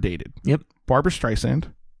never dated. yep. Barbara Streisand,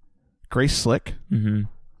 Grace Slick, Mm-hmm.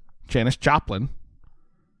 Janis Joplin,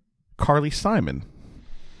 Carly Simon.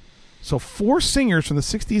 So 4 singers from the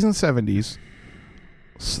 60s and 70s,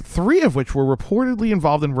 3 of which were reportedly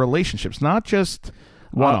involved in relationships, not just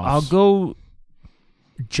one-offs. I'll go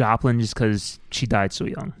Joplin just because she died so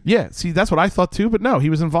young. Yeah, see, that's what I thought too, but no, he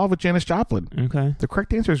was involved with Janis Joplin. Okay. The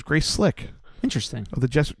correct answer is Grace Slick Interesting. of the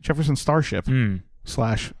Jefferson Starship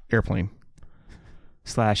 / airplane. /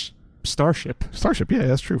 Starship. Starship, yeah,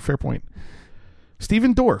 that's true. Fair point.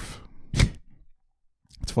 Stephen Dorff.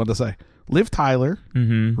 It's fun to say. Liv Tyler,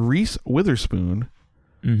 Reese Witherspoon,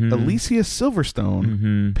 Alicia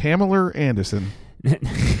Silverstone, Pamela Anderson.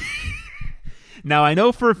 Now, I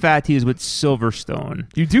know for a fact he was with Silverstone.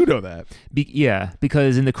 You do know that.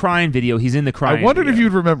 Because in the crying video, he's in the crying I wondered video. if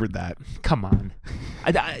you'd remembered that. Come on.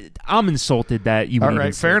 I'm insulted that you would All even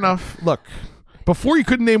right, say fair that. enough. Look, before you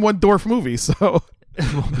couldn't name one Dorff movie, so...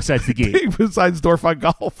 Well, besides the game. Besides Dorff on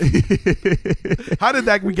Golf. How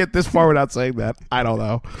did we get this far without saying that? I don't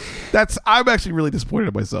know. I'm actually really disappointed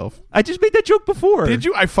in myself. I just made that joke before. Did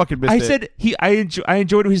you? I fucking missed I it. said I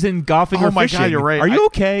enjoyed when he was in golfing or Oh my fishing. God, you're right. Are you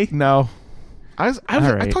okay? No. I All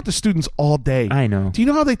right. talk to students all day. I know. Do you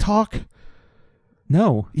know how they talk?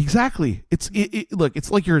 No. Exactly. Look, it's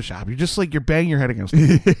like your job. You're just you're banging your head against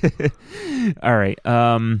it. All right.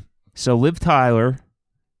 So Liv Tyler,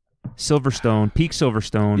 Silverstone, Peak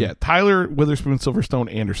Silverstone. Yeah, Tyler, Witherspoon,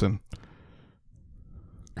 Silverstone, Anderson.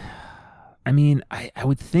 I mean, I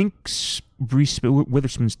would think Reese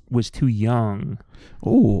Witherspoon was too young.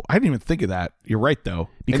 Oh, I didn't even think of that. You're right, though.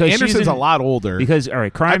 Because and she's Anderson's in- a lot older. Because, all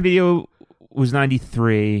right, Crime Video was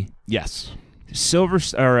 93. Yes. Fear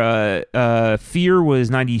was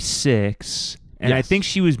 96. And I Yes. think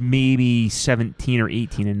she was maybe 17 or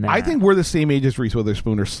 18 in that. I think we're the same age as Reese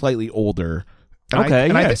Witherspoon or slightly older. And Okay,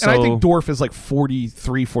 and yeah, I think Dorf is like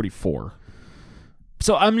 43, 44.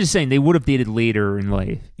 So I'm just saying they would have dated later in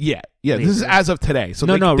life. Yeah. This is as of today. So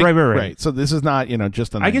right. So this is not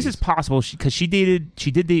just. I guess it's possible because she did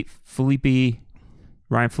date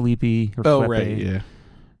Ryan Felipe. Or Oh Felipe. right, yeah.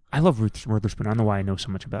 I love Ruth Witherspoon. I don't know why I know so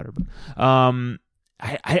much about her, but I'm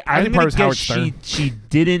think gonna part was Howard guess Stern. he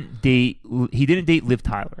didn't date Liv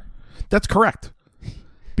Tyler. That's correct.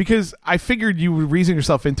 Because I figured you would reason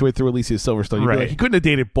yourself into it through Alicia Silverstone. You'd be Right. like, he couldn't have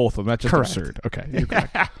dated both of them. That's just Correct. absurd. Okay, you're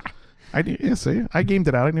correct. I gamed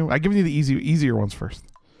it out. I giving you the easier ones first.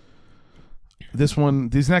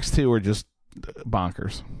 These next two are just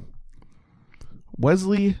bonkers.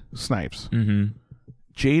 Wesley Snipes,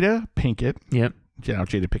 Jada Pinkett. Yep. Now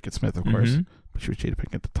Jada Pinkett Smith, of course, but she was Jada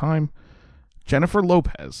Pinkett at the time. Jennifer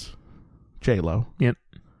Lopez, J-Lo. Yep.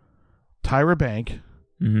 Tyra Bank.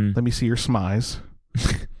 Let me see your smiles.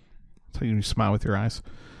 So you smile with your eyes.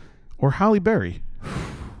 Or Halle Berry.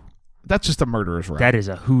 That's just a murderer's row. That is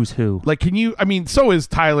a who's who. Like, can you? I mean, so is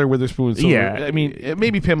Tyler Witherspoon. So Yeah. I mean,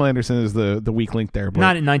 maybe Pamela Anderson is the weak link there, but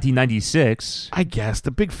Not in 1996. I guess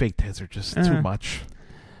the big fake tits are just too much.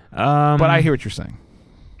 But But I hear what you're saying.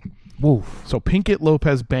 Whoa. So Pinkett,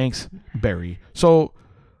 Lopez, Banks, Berry. So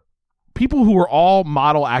people who are all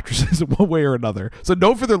model actresses in one way or another. So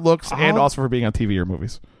known for their looks and also for being on TV or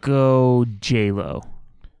movies. Go J-Lo.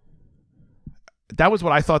 That was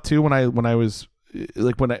what I thought too when I was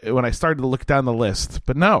like when I started to look down the list.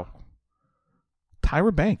 But no.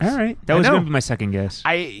 Tyra Banks. All right. That was going to be my second guess.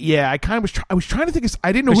 I kind of was. I was trying to think.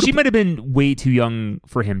 I didn't know. But she might have been way too young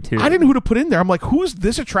for him too. I didn't know who to put in there. I'm like, who's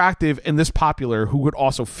this attractive and this popular who would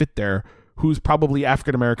also fit there? Who's probably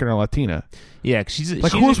African American or Latina? Yeah, she's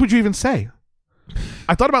Like, who else would you even say?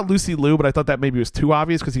 I thought about Lucy Liu, but I thought that maybe was too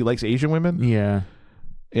obvious because he likes Asian women. Yeah.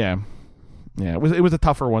 It was a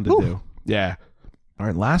tougher one to do. Yeah. All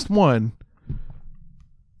right, last one.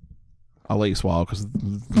 I'll let you swallow because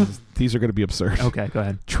these are going to be absurd. Okay, go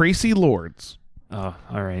ahead. Tracy Lords. Oh,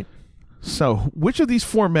 all right. So, which of these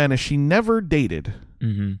four men has she never dated?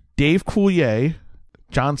 Dave Coulier,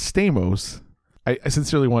 John Stamos. I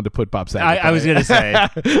sincerely wanted to put Bob Saget. I was going to say.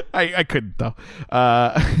 I couldn't, though.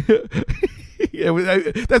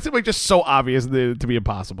 That's like just so obvious to be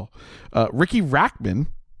impossible. Ricky Rackman,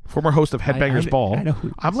 former host of Headbangers Ball. I know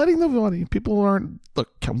who I'm letting them know. People aren't. Look,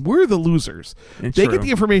 we're the losers. It's they true. get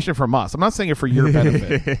the information from us. I'm not saying it for your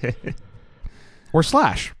benefit. Or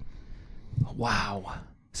Slash. Wow.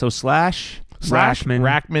 So Slash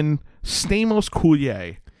Rackman, Stamos,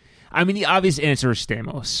 Coulier. I mean, the obvious answer is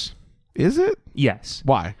Stamos. Is it? Yes.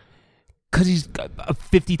 Why? Because he's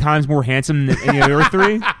 50 times more handsome than any other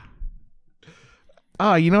three.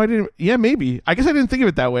 I didn't. Yeah, maybe. I guess I didn't think of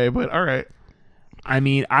it that way, but all right. I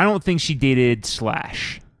mean, I don't think she dated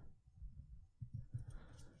Slash.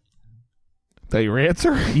 That your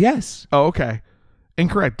answer? Yes. Oh, okay.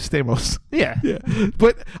 Incorrect. Stamos. Yeah.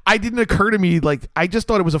 But I didn't occur to me, like, I just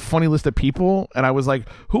thought it was a funny list of people, and I was like,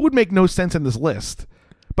 who would make no sense in this list?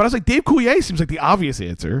 But I was like, Dave Coulier seems like the obvious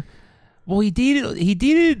answer. Well, he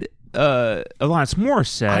dated Alanis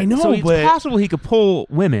Morissette. I know, so it's but possible he could pull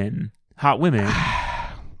hot women.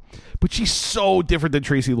 But she's so different than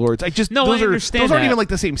Tracy Lords. I understand those aren't that. even like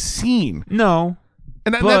the same scene. No.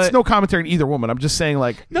 And that's no commentary on either woman. I'm just saying,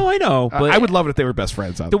 like, no, I know, but I would love it if they were best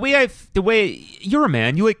friends. The way you're a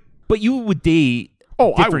man, but you would date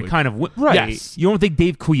different kind of right. Yes. You don't think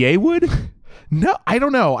Dave Coulier would? No, I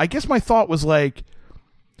don't know. I guess my thought was like,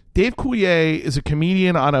 Dave Coulier is a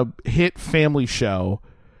comedian on a hit family show.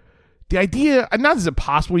 The idea, not as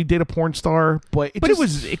impossible he did a porn star, but it could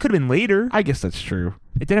have been later. I guess that's true.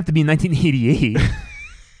 It didn't have to be in 1988.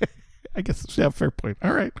 I guess fair point.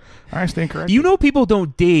 All right, I stand corrected. You know, people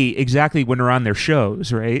don't date exactly when they're on their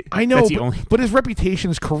shows, right? I know, That's but his reputation,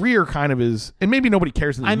 his career, kind of is, and maybe nobody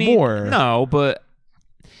cares anymore. I mean, no, but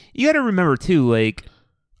you got to remember too, like,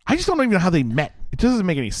 I just don't even know how they met. It doesn't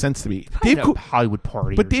make any sense to me. Hollywood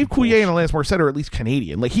party, but Dave Coulier and Alanis Morissette are at least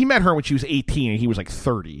Canadian. Like, he met her when she was 18 and he was like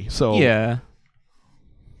 30. So yeah.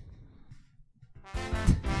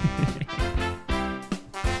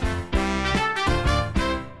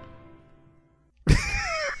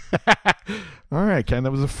 All right, Ken.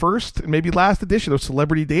 That was the first and maybe last edition of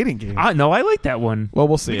Celebrity Dating Game. No, I like that one. Well,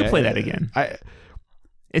 we'll see. We can play that again.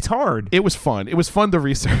 It's hard. It was fun. It was fun to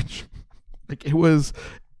research. Like, it was.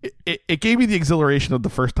 It gave me the exhilaration of the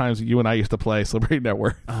first times you and I used to play Celebrity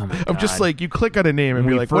Network. Oh my God. Of just like, you click on a name and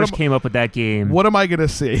when be we like, first came up with that game. What am I going to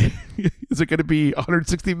see? Is it going to be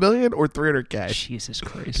 160 million or 300K? Jesus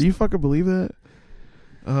Christ. Do you fucking believe that?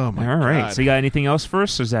 Oh my All right. God. So you got anything else for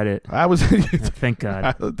us? Or is that it? I was. Thank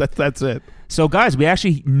God. That's it. So guys, we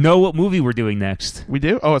actually know what movie we're doing next. We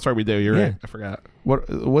do. Oh, that's right. We do. You're Yeah. right. I forgot.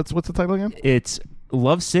 What's the title again? It's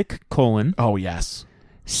Lovesick: Oh yes.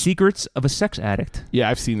 Secrets of a Sex Addict Yeah,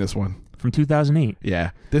 I've seen this one. from 2008.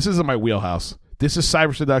 Yeah, this is in my wheelhouse. This is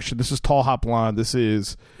cyber seduction. This is tall, hot blonde. This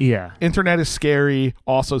is Yeah. internet is scary.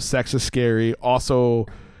 Also, sex is scary. Also,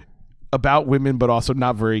 about women, but also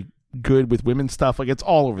not very good with women stuff. Like it's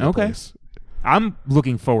all over the Okay. place. I'm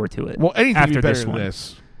looking forward to it. Well, anything after would be better this than one.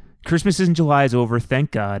 this. Christmas in July is over,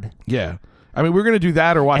 thank God. Yeah, I mean, we're gonna do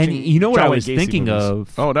that or watching. And you know what John I Wayne was Gacy thinking movies.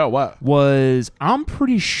 of? Oh no, what? Was I'm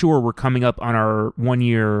pretty sure we're coming up on our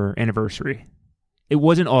 1-year anniversary. It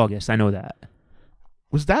wasn't August, I know that.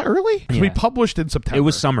 Was that early? 'Cause we Yeah. published in September. It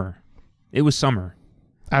was summer.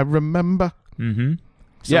 I remember. Mm-hmm.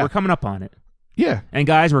 So Yeah. we're coming up on it. Yeah, And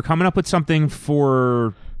guys, we're coming up with something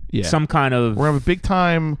for yeah. some kind of We're having a big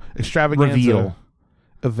time extravaganza reveal.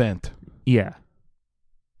 event. Yeah.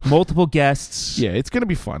 Multiple guests. Yeah, it's gonna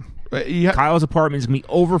be fun. Kyle's apartment is going to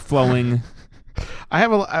be overflowing.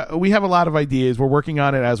 We have a lot of ideas. We're working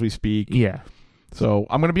on it as we speak. Yeah. So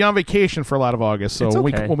I'm going to be on vacation for a lot of August. So It's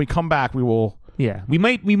when okay. we come back, we will. Yeah. We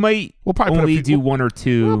might We'll probably only put a few, do one or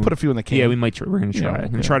two. We'll put a few in the can. Yeah, we're going to try. Yeah, I'm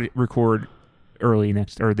going yeah. to try to record early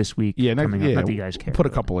this week. Yeah, coming up. yeah. Not that you guys care. Put a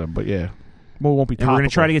couple in, but yeah, well, it won't be. And we're going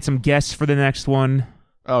to try to topical. get some guests for the next one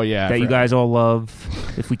Oh yeah, that you guys all love,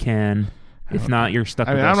 if we can. If not, you're stuck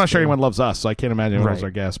I with mean, us I'm not sure too. anyone loves us, so I can't imagine anyone loves Right.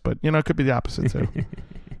 our guests. But it could be the opposite too.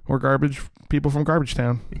 We're garbage people from Garbage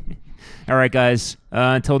Town. All right, guys.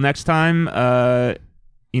 Until next time,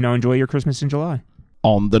 enjoy your Christmas in July.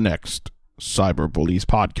 On the next Cyberbullies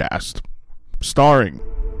podcast, starring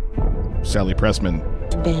Sally Pressman,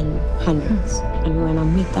 Been hundreds. And when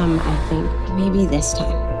I'm with them, I think maybe this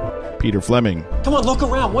time. Peter Fleming, Come on, look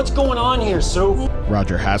around. What's going on here, Sue?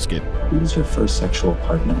 Roger Haskett, Who's your first sexual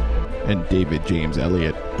partner? and David James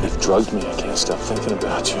Elliott. You've drugged me. I can't stop thinking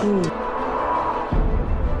about you.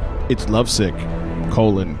 It's Lovesick: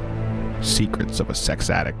 Secrets of a Sex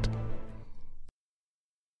Addict.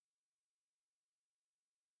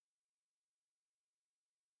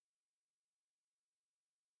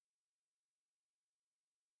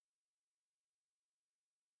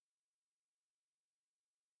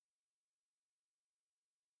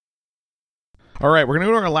 All right, we're gonna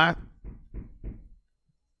go to our last.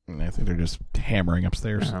 I think they're just hammering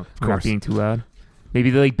upstairs. Of course. Not being too loud. Maybe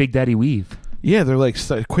they like Big Daddy Weave. Yeah, they're like,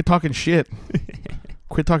 quit talking shit.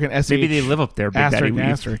 Quit talking SH. Maybe they live up there, Big Daddy asterisk, Weave.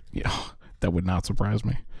 asterisk. Yeah, that would not surprise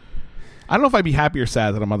me. I don't know if I'd be happy or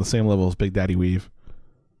sad that I'm on the same level as Big Daddy Weave.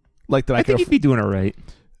 Like that, I think you'd be doing all right.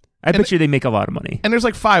 I bet you they make a lot of money. And there's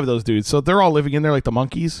like 5 of those dudes, so they're all living in there like the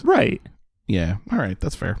monkeys. Right. Yeah. All right,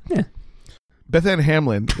 that's fair. Yeah. Beth Ann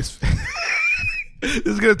Hamlin is. This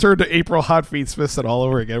is going to turn to April Hot Feet Smithson all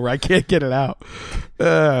over again, where I can't get it out.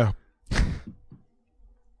 Beth.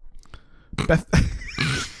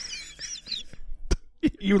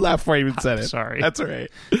 You laughed before I even said it. Sorry. That's all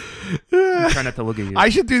right. I'm trying not to look at you. I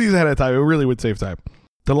should do these ahead of time. It really would save time.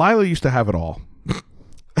 Delilah used to have it all.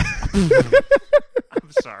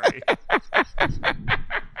 I'm sorry.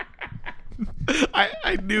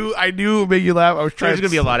 I knew it would make you laugh. I was trying. There's going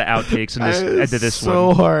to be a lot of outtakes in this into this so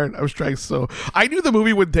one. hard. I was trying so. I knew the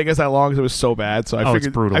movie wouldn't take us that long because it was so bad. So I Oh, it's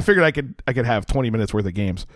figured. brutal. I figured I could have 20 minutes worth of games.